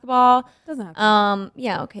basketball. Doesn't have to.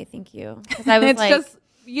 Yeah, okay, thank you. Because I was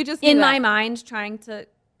you just in my mind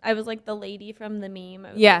I was like the lady from the meme.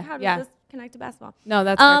 I was Yeah, like, how does yeah. this connect to basketball? No,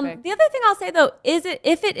 that's perfect. The other thing I'll say though is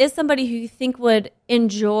if it is somebody who you think would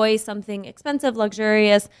enjoy something expensive,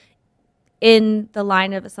 luxurious in the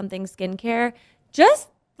line of something skincare, just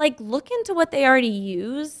like look into what they already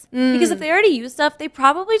use. Because if they already use stuff, they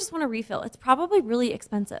probably just want to refill. It's probably really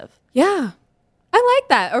expensive. Yeah. I like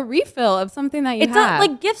that. A refill of something that you It's have. not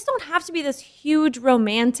like gifts don't have to be this huge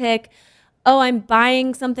romantic, oh, I'm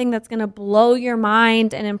buying something that's going to blow your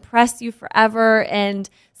mind and impress you forever and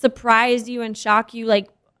surprise you and shock you. Like,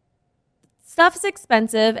 stuff's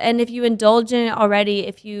expensive. And if you indulge in it already,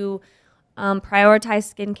 if you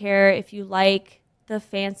prioritize skincare, if you like the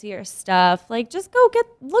fancier stuff, like just look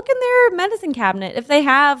in their medicine cabinet. If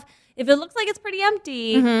it looks like it's pretty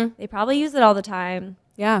empty, they probably use it all the time.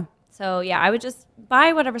 Yeah. So yeah, I would just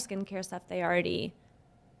buy whatever skincare stuff they already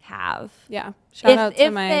have. Yeah. Shout out to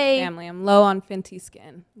if my they- family. I'm low on Fenty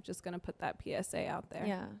skin. I'm just going to put that PSA out there.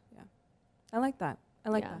 Yeah. I like that.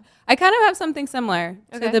 Yeah. That. I kind of have something similar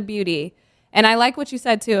to the beauty. And I like what you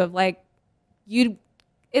said too of like,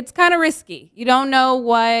 it's kind of risky. You don't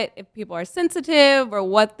know if people are sensitive or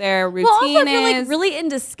what their routine Well, also if you're is. like really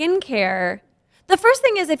into skincare, the first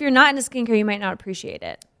thing is if you're not into skincare, you might not appreciate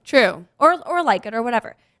it. True. Or like it or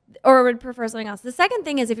whatever. Or would prefer something else. The second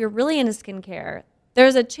thing is if you're really into skincare,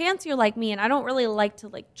 there's a chance you're like me and I don't really like to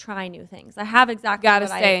like try new things. I have exactly Got to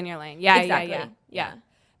what stay in your lane. Yeah, Exactly. yeah.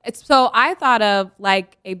 It's so I thought of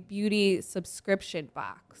like a beauty subscription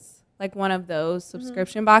box, like one of those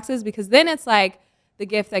subscription boxes, because then it's like the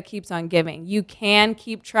gift that keeps on giving. You can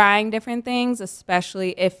keep trying different things,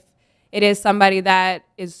 especially if it is somebody that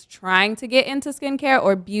is trying to get into skincare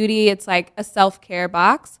or beauty. It's like a self-care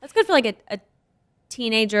box. That's good for like a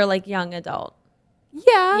teenager, like young adult.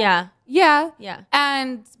 Yeah. Yeah.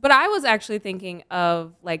 But I was actually thinking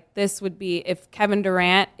of like this would be if Kevin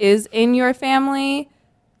Durant is in your family,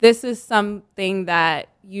 this is something that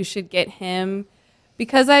you should get him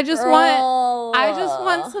because I just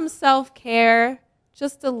want some self-care,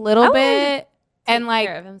 just a little bit, and like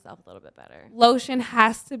care of himself a little bit better. lotion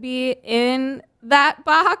has to be in that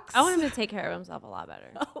box. I want him to take care of himself a lot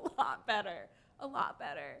better. A lot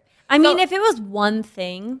better. I mean, if it was one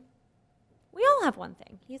thing, we all have one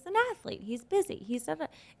thing. He's an athlete. He's busy.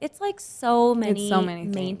 It's like so many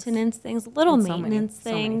maintenance things, little maintenance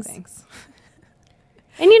things.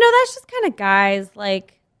 And that's just kind of guys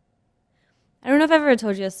like, I don't know if I've ever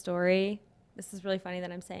told you a story. This is really funny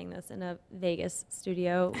that I'm saying this in a Vegas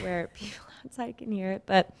studio where people outside can hear it,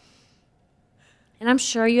 and I'm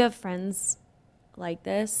sure you have friends like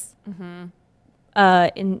this in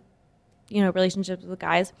relationships with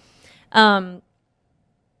guys.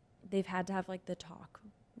 They've had to have like the talk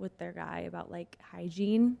with their guy about like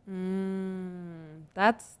hygiene.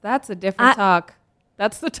 That's a different talk.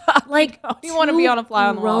 That's the talk. Like you want to be on a fly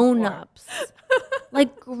on the wall. Grown-ups.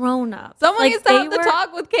 Like grown-ups. Someone like needs to have the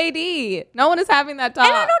talk with KD. No one is having that talk.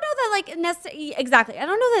 And I don't know that like necessarily exactly. I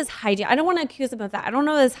don't know that it's hygiene. I don't want to accuse him of that. I don't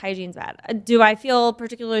know that his hygiene's bad. Do I feel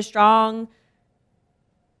particularly strong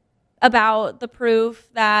about the proof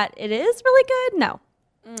that it is really good? No.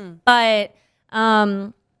 But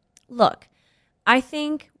look, I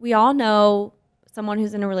think we all know someone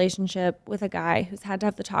who's in a relationship with a guy who's had to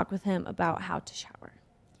have the talk with him about how to shower.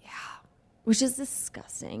 Yeah. Which is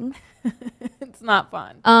disgusting. It's not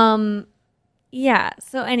fun. Yeah.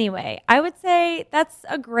 So anyway, I would say that's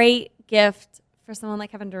a great gift for someone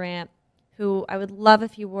like Kevin Durant, who I would love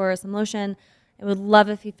if he wore some lotion. I would love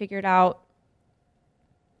if he figured out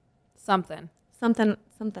Something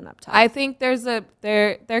up top. I think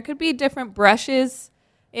there could be different brushes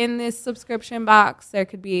in this subscription box. There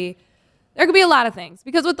could be a lot of things,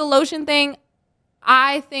 because with the lotion thing,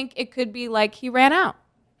 I think it could be like he ran out,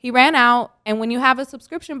 and when you have a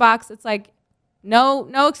subscription box, it's like no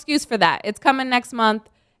excuse for that. It's coming next month.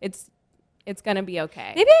 It's gonna be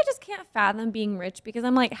okay. Maybe I just can't fathom being rich, because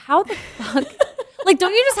I'm like, how the fuck? Like,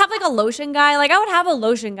 don't you just have like a lotion guy? Like, I would have a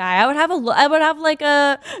lotion guy. I would have like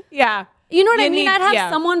a, Yeah. you know what I mean? I'd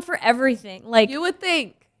have someone for everything. Like, You would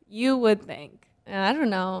think. I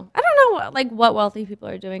don't know what wealthy people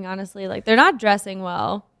are doing, honestly. Like, they're not dressing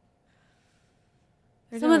well.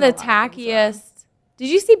 Some of the tackiest. Did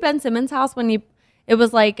you see Ben Simmons' house when it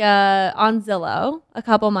was like on Zillow a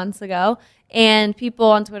couple months ago, and people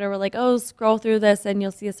on Twitter were like, oh, scroll through this and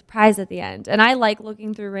you'll see a surprise at the end. And I like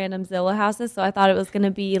looking through random Zillow houses, so I thought it was going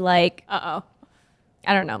to be like, I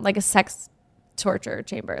don't know, like a sex torture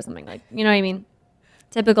chamber or something, like, you know what I mean?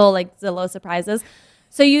 Typical like Zillow surprises.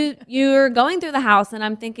 So you're going through the house, and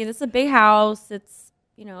I'm thinking, it's a big house. It's,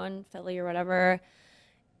 you know, in Philly or whatever.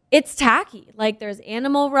 It's tacky. Like, there's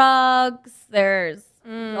animal rugs. There's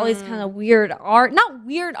all these kind of weird art. Not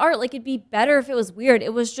weird art. Like, it'd be better if it was weird.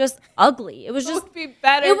 It was just ugly. It was just. It would be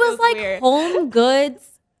better. It was like weird. home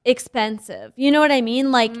goods expensive. You know what I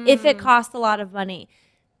mean? Like, if it cost a lot of money.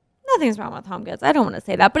 Nothing's wrong with home goods. I don't want to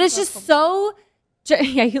say that, but it's just so.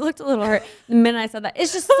 Yeah, you looked a little hurt the minute I said that.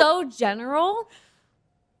 It's just so general.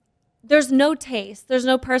 There's no taste. There's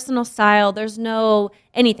no personal style. There's no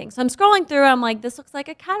anything. So I'm scrolling through. I'm like, this looks like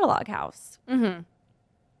a catalog house. Mm-hmm.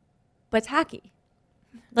 But tacky.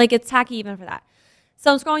 Like, it's tacky even for that.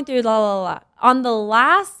 So I'm scrolling through, on the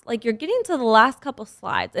last, like, you're getting to the last couple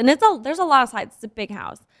slides. And there's a lot of slides. It's a big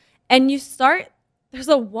house. And there's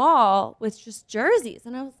a wall with just jerseys.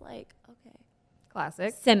 And I was like, okay.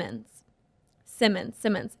 Classic. Simmons.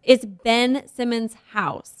 It's Ben Simmons'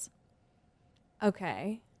 house.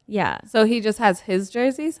 Okay. Yeah. So he just has his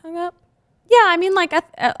jerseys hung up? Yeah, I mean, like,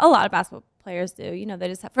 a lot of basketball players do. You know, they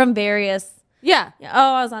just have from various. Yeah.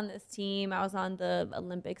 Oh, I was on this team. I was on the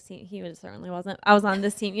Olympics team. He certainly wasn't. I was on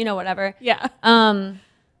this team. You know, whatever. Yeah.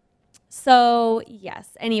 So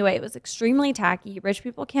yes. Anyway, it was extremely tacky. Rich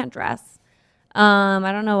people can't dress.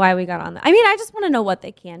 I don't know why we got on that. I mean, I just want to know what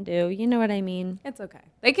they can do. You know what I mean? It's okay.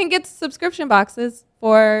 They can get subscription boxes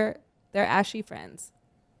for their ashy friends.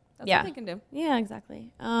 That's what they can do. Yeah,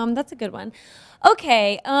 exactly. That's a good one.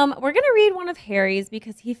 Okay, we're going to read one of Harry's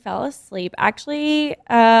because he fell asleep. Actually,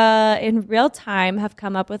 in real time, have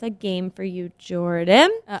come up with a game for you,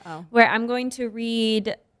 Jordan. Uh-oh. Where I'm going to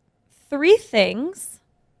read 3 things.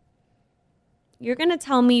 You're going to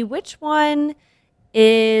tell me which one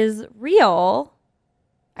is real.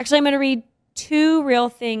 Actually, I'm going to read 2 real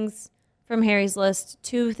things from Harry's list,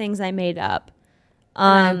 2 things I made up.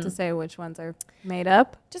 I have to say which ones are made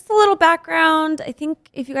up. Just a little background. I think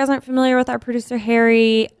if you guys aren't familiar with our producer,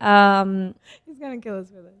 Harry, He's going to kill us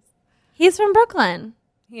for this. he's from Brooklyn.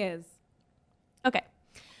 He is. Okay.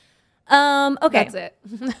 Okay. That's it.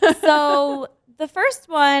 So the first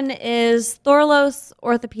one is Thorlos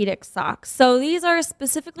orthopedic socks. So these are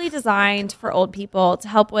specifically designed for old people to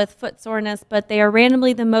help with foot soreness, but they are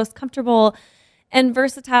randomly the most comfortable and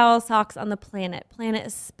versatile socks on the planet. Planet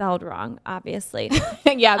is spelled wrong, obviously.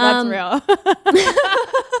 Yeah, that's real.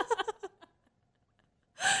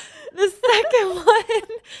 The second one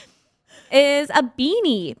is a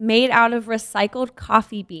beanie made out of recycled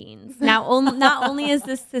coffee beans. Now, not only is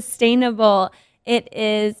this sustainable, it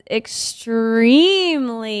is extremely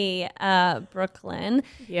Brooklyn.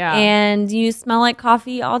 Yeah. And you smell like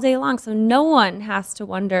coffee all day long. So no one has to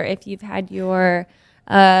wonder if you've had your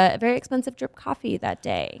very expensive drip coffee that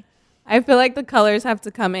day. I feel like the colors have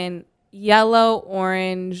to come in yellow,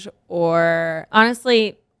 orange, or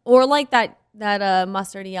Honestly, or like that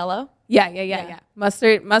mustard yellow. yeah.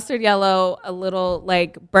 Mustard yellow, a little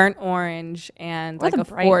like burnt orange, and Or like the a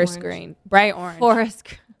bright forest orange. green, bright orange. Forest.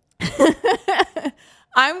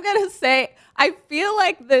 I'm gonna say I feel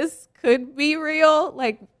like this could be real.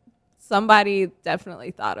 Like somebody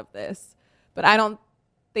definitely thought of this, but I don't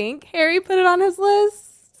think Harry put it on his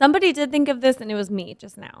list. Somebody did think of this, and it was me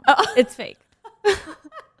just now. Oh. It's fake. That's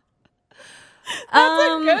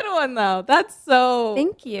a good one though. That's so.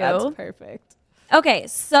 Thank you. That's perfect. Okay,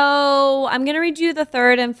 so I'm going to read you the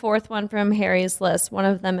third and fourth one from Harry's list. One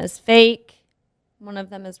of them is fake. One of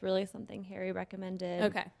them is really something Harry recommended.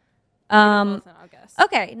 Okay. Um, I'll guess.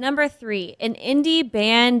 okay, number 3, an indie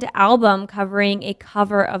band album covering a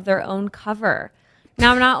cover of their own cover.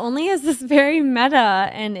 Now, not only is this very meta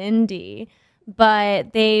and indie,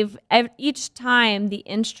 but each time the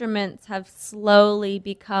instruments have slowly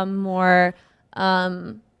become more,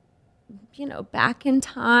 back in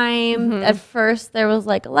time. At first, there was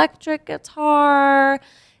like electric guitar,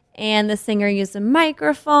 and the singer used a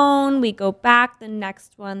microphone. We go back. The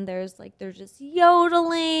next one, they're just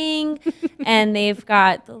yodeling, and they've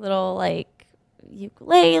got the little like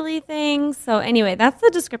ukulele thing. So anyway, that's the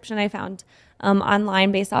description I found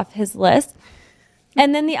online based off his list.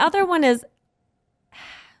 And then the other one is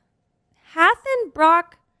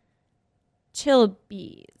Hathenbrock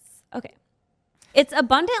Chilbees. Okay. It's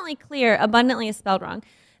abundantly clear, abundantly is spelled wrong,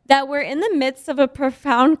 that we're in the midst of a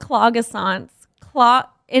profound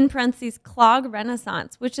in parentheses, clog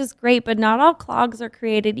renaissance, which is great, but not all clogs are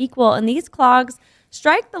created equal. And these clogs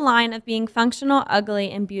strike the line of being functional,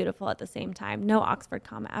 ugly, and beautiful at the same time. No Oxford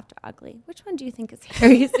comma after ugly. Which one do you think is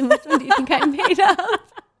Harry's and which one do you think I made up?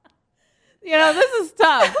 This is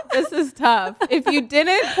tough. This is tough. If you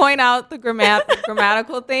didn't point out the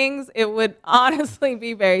grammatical things, it would honestly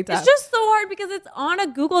be very tough. It's just so hard because it's on a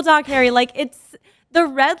Google Doc, Harry. Like, the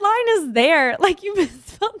red line is there. Like, you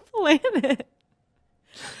misspelled planet.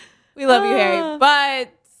 We love you, Harry.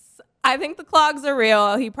 But I think the clogs are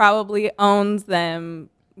real. He probably owns them.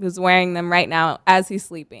 He's wearing them right now as he's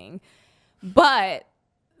sleeping. But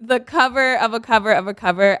the cover of a cover of a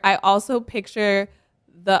cover, I also picture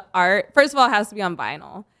the art. First of all, it has to be on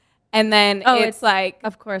vinyl. And then it's like,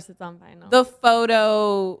 of course it's on vinyl. The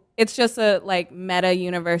photo, it's just a like meta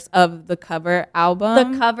universe of the cover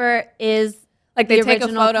album. The cover is like they take a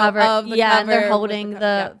photo of the cover. Yeah, and they're holding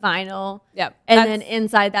the vinyl. Yep. And then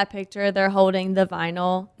inside that picture, they're holding the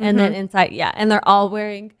vinyl. And then inside, and they're all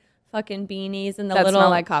wearing fucking beanies and that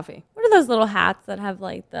smell like coffee. What are those little hats that have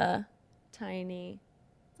like the tiny,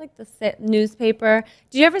 it's like the newspaper.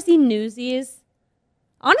 Did you ever see Newsies?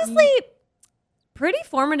 Honestly, pretty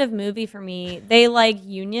formative movie for me. They like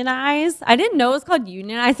unionize. I didn't know it was called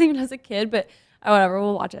unionizing when I was a kid, but whatever,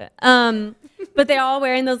 we'll watch it. But they're all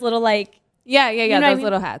wearing those little like those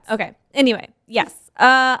little hats. Okay. Anyway, yes.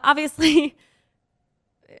 Obviously,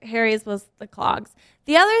 Harry's was the clogs.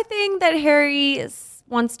 The other thing that Harry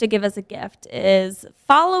wants to give as a gift is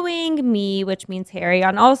following me, which means Harry,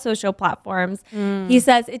 on all social platforms. He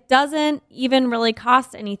says it doesn't even really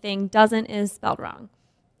cost anything. Doesn't is spelled wrong.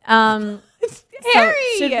 Harry,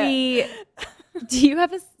 should we? Do you have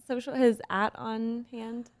his @ on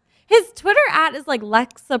hand? His Twitter @ is like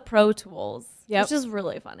Lexa Pro Tools, which is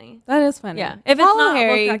really funny. That is funny. Yeah, if it's Follow not,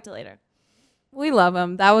 Harry. we'll correct it later. We love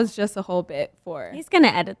him. That was just a whole bit for. He's gonna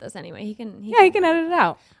edit this anyway. He can edit it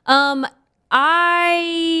out.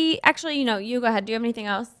 I actually, you go ahead. Do you have anything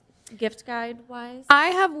else, gift guide wise? I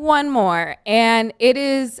have one more, and it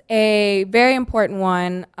is a very important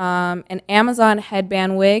one. An Amazon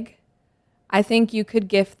headband wig. I think you could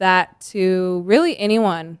gift that to really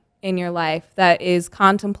anyone in your life that is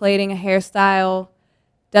contemplating a hairstyle,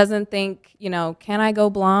 doesn't think, can I go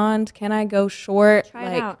blonde? Can I go short?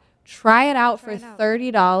 Try it out for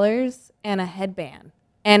 $30 and a headband.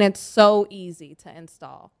 And it's so easy to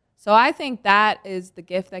install. So I think that is the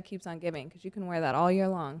gift that keeps on giving because you can wear that all year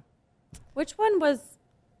long. Which one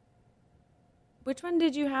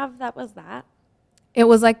did you have that was that? It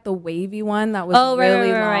was like the wavy one that was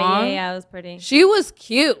really long. Right. Yeah, it was pretty. She was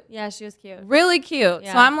cute. Yeah, she was cute. Really cute.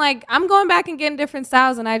 Yeah. So I'm like, I'm going back and getting different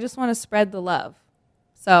styles, and I just want to spread the love.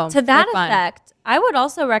 So to that effect, I would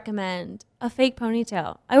also recommend a fake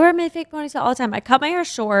ponytail. I wear my fake ponytail all the time. I cut my hair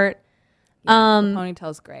short. The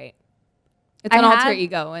ponytail's great. It's an alter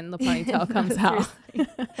ego when the ponytail comes out.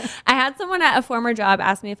 I had someone at a former job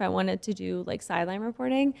ask me if I wanted to do like sideline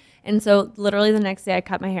reporting. And so literally the next day I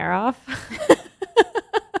cut my hair off.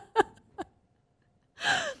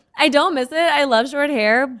 I don't miss it. I love short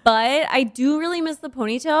hair, but I do really miss the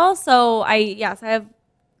ponytail. So I have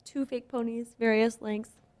 2 fake ponies, various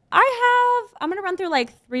lengths. I'm going to run through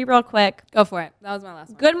like 3 real quick. Go for it. That was my last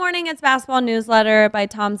one. Good Morning, It's Basketball newsletter by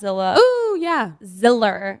Tom Zilla. Ooh, yeah.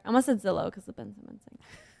 Ziller. I almost said Zillow because of Ben Simmons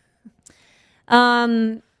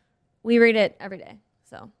thing. We read it every day.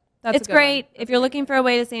 So it's great. If you're looking for a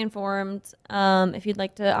way to stay informed, if you'd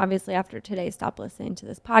like to, obviously after today, stop listening to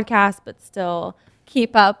this podcast, but still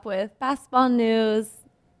keep up with basketball news.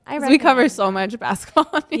 We cover so much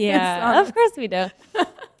basketball news. Yeah, of course we do.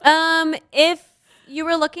 If you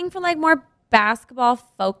were looking for like more basketball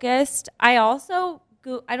focused, I also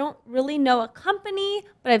I don't really know a company,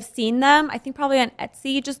 but I've seen them. I think probably on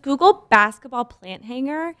Etsy. Just Google basketball plant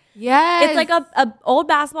hanger. Yes. It's like a old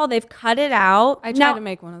basketball. They've cut it out. I tried Now, to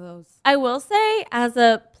make one of those. I will say, as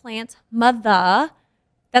a plant mother,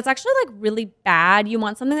 that's actually like really bad. You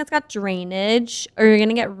want something that's got drainage, or you're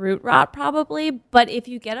gonna get root rot probably. But if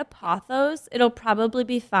you get a pothos, it'll probably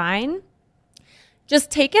be fine. Just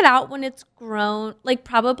take it out when it's grown, like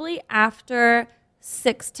probably after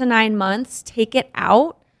 6 to 9 months. Take it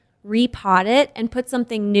out, repot it, and put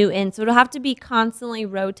something new in. So it'll have to be constantly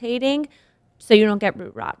rotating, so you don't get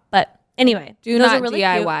root rot. But anyway, Do those not are really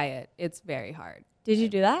DIY cute. it. It's very hard. Did you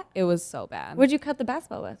do that? It was so bad. What'd you cut the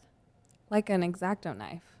basketball with? Like an X-Acto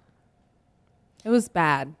knife. It was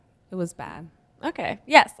bad. It was bad. Okay.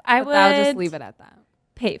 Yes, I would. I'll just leave it at that.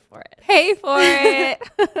 Pay for it. Pay for it.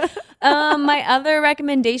 My other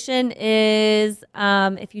recommendation is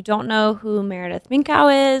if you don't know who Meredith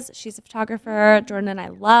Minkow is, she's a photographer Jordan and I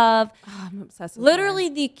love. Oh, I'm obsessed with Literally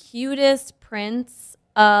the cutest prints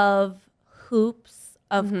of hoops,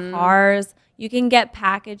 of cars. You can get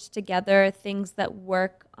packaged together, things that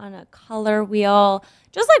work on a color wheel.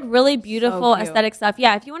 Just like really beautiful cute. aesthetic stuff.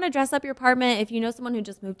 Yeah, if you want to dress up your apartment, if you know someone who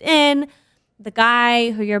just moved in, the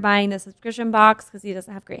guy who you're buying the subscription box because he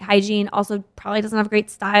doesn't have great hygiene, also probably doesn't have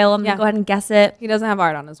great style. I'm going to go ahead and guess it. He doesn't have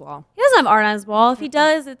art on his wall. He doesn't have art on his wall. If he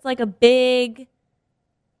does, it's like a big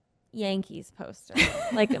Yankees poster,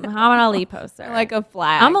 like a Muhammad Ali poster. Like a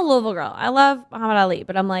flag. I'm a Louisville girl. I love Muhammad Ali,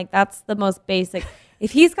 but I'm like, that's the most basic.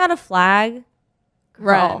 If he's got a flag,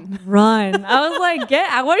 girl, run. I was like,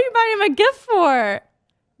 what are you buying him a gift for?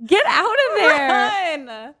 Get out of there. Run.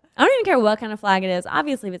 I don't even care what kind of flag it is.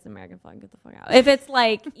 Obviously, if it's an American flag, get the fuck out. If it's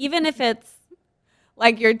like, even if it's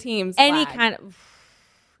Like your team's any flag. kind of,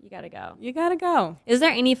 you gotta go. You gotta go. Is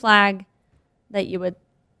there any flag that you would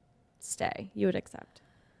you would accept?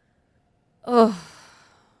 Oh,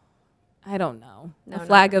 I don't know. No, A not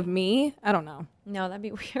flag of me? I don't know. No, that'd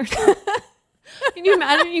be weird. Can you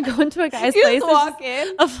imagine you go into a guy's You place, just there's walk just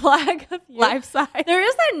in. a flag of you? Life size. There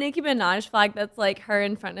is that Nicki Minaj flag that's like her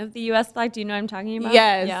in front of the U.S. flag. Do you know what I'm talking about?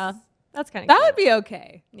 Yes. Yeah, that's kind of That would be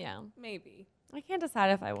okay. Yeah, Maybe. I can't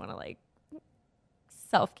decide if I want to like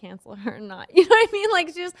self-cancel her or not. You know what I mean?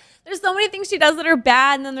 Like there's so many things she does that are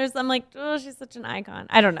bad, and then I'm like, oh, she's such an icon.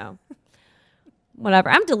 I don't know. Whatever.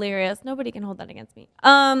 I'm delirious. Nobody can hold that against me.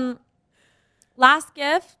 Last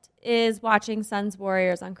gift is watching Sons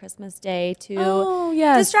Warriors on Christmas Day to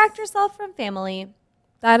distract yourself from family.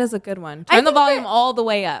 That is a good one. I Turn the think volume that- all the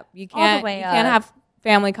way up. You All the can't. way you up. can't have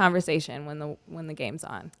family conversation when the game's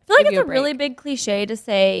on. I feel like Give it's you a really big cliche to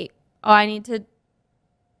say, oh, I need to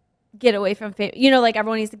get away from family. You know, like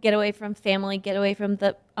everyone needs to get away from family, get away from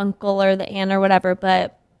the uncle or the aunt or whatever.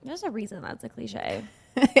 But there's a reason that's a cliche.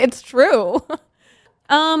 It's true.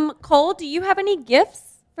 Cole, do you have any gifts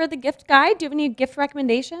for the gift guide? Do you have any gift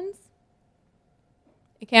recommendations?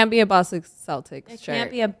 It can't be a Boston Celtics It shirt.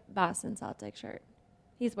 can't be a Boston Celtics shirt.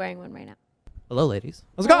 He's wearing one right now. Hello, ladies.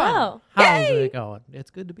 How's it going? Hello. How's it going? It's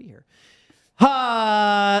good to be here.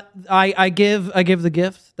 I give the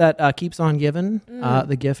gift that keeps on giving,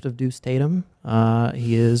 the gift of Deuce Tatum.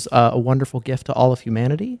 He is a wonderful gift to all of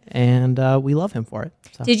humanity, and we love him for it.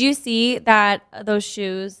 So. Did you see that those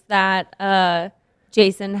shoes that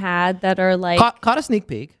Jason had that are like Caught a sneak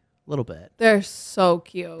peek, a little bit. They're so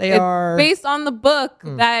cute. They are- based on the book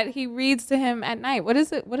that he reads to him at night. What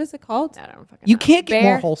is it? What is it called? I don't fucking You know. can't get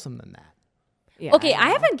Bear? more wholesome than that. Yeah, Okay,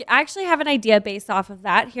 I actually have an idea based off of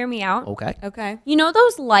that. Hear me out. Okay. Okay. You know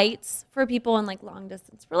those lights for people in like long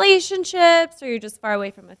distance relationships, or you're just far away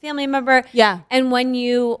from a family member? Yeah. And when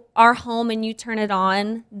you are home and you turn it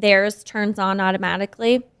on, theirs turns on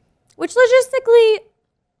automatically, which logistically,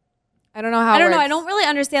 I don't know how. I don't it know. I works. don't really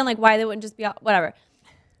understand like why they wouldn't just be whatever.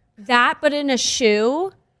 That, but in a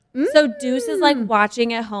shoe. So Deuce is like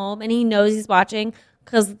watching at home, and he knows he's watching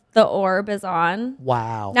because the orb is on.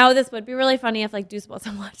 Wow. Now this would be really funny if like Deuce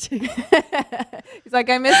wasn't watching. He's like,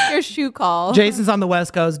 I missed your shoe call. Jason's on the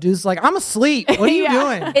West Coast. Dude's like, I'm asleep. What are you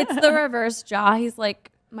doing? It's the reverse jaw. He's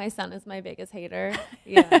like, my son is my biggest hater.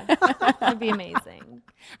 Yeah, that'd be amazing.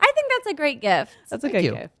 I think that's a great gift. That's a Thank good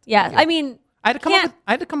you. gift. Yeah, I mean, I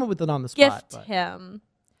had to come up with it on the spot. gift but- him.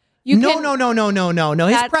 No. His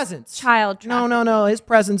That's presence. child No. His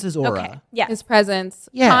presence is aura. Okay. Yeah. His presence,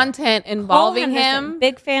 Yeah. content involving Cole Henderson, him.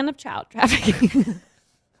 big fan of child trafficking.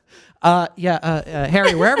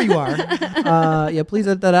 Harry, wherever you are, please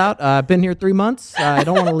edit that out. I've been here 3 months. I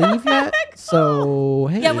don't want to leave yet. So,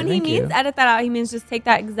 hey, Yeah, when he thank means you. edit that out, he means just take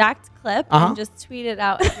that exact clip and just tweet it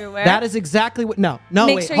out everywhere. That is exactly what. No,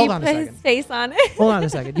 Make wait, sure hold you on a put his second. face on it. Hold on a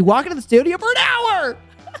second. You walk into the studio for an hour.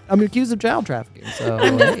 I'm accused of child trafficking. So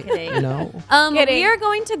just kidding. you know, Kidding. We are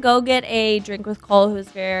going to go get a drink with Cole, who's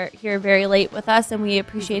here very late with us, and we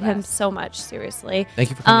appreciate him so much. Seriously. thank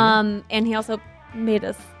you for coming. In. And he also made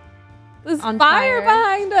us. There's On fire fire.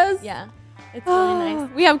 behind us. Yeah, it's really nice.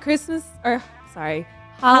 We have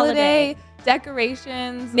holiday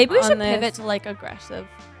decorations. Maybe we on should this. pivot to like aggressive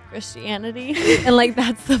Christianity, and like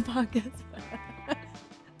that's the podcast.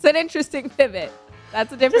 It's an interesting pivot.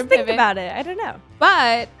 That's a different Just think pivot. about it. I don't know.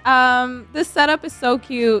 But this setup is so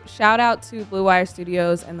cute. Shout out to Blue Wire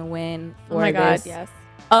Studios and the Win for Oh my God, this yes.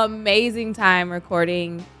 amazing time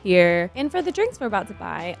recording here. And for the drinks we're about to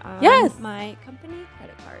buy, Yes. my company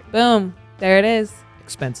credit card. Boom. There it is.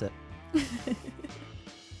 Expense it.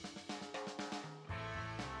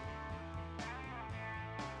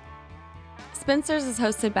 Spencer's is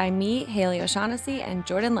hosted by me, Haley O'Shaughnessy, and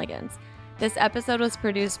Jordan Liggins. This episode was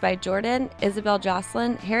produced by Jordan, Isabel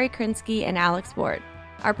Jocelyn, Harry Krinsky, and Alex Ward.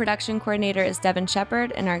 Our production coordinator is Devin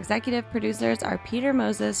Shepard, and our executive producers are Peter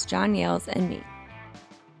Moses, John Yales, and me.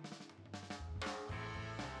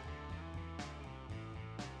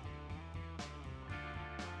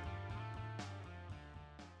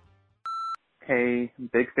 Hey,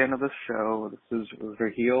 big fan of the show. This is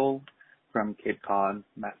Raheel from Cape Cod,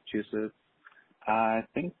 Massachusetts. I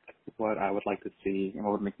think what I would like to see and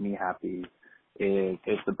what would make me happy is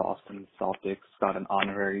if the Boston Celtics got an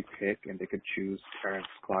honorary pick and they could choose Terrence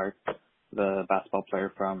Clark, the basketball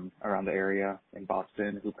player from around the area in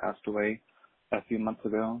Boston who passed away a few months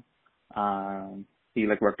ago. He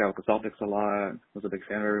worked out with the Celtics a lot, was a big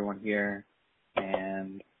fan of everyone here,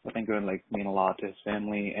 and I think it would mean a lot to his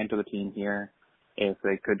family and to the team here if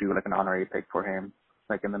they could do an honorary pick for him,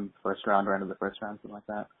 in the first round or end of the first round, something like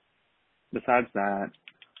that. Besides that,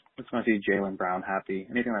 I just want to see Jaylen Brown happy.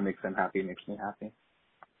 Anything that makes him happy makes me happy.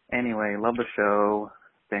 Anyway, love the show.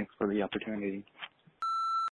 Thanks for the opportunity.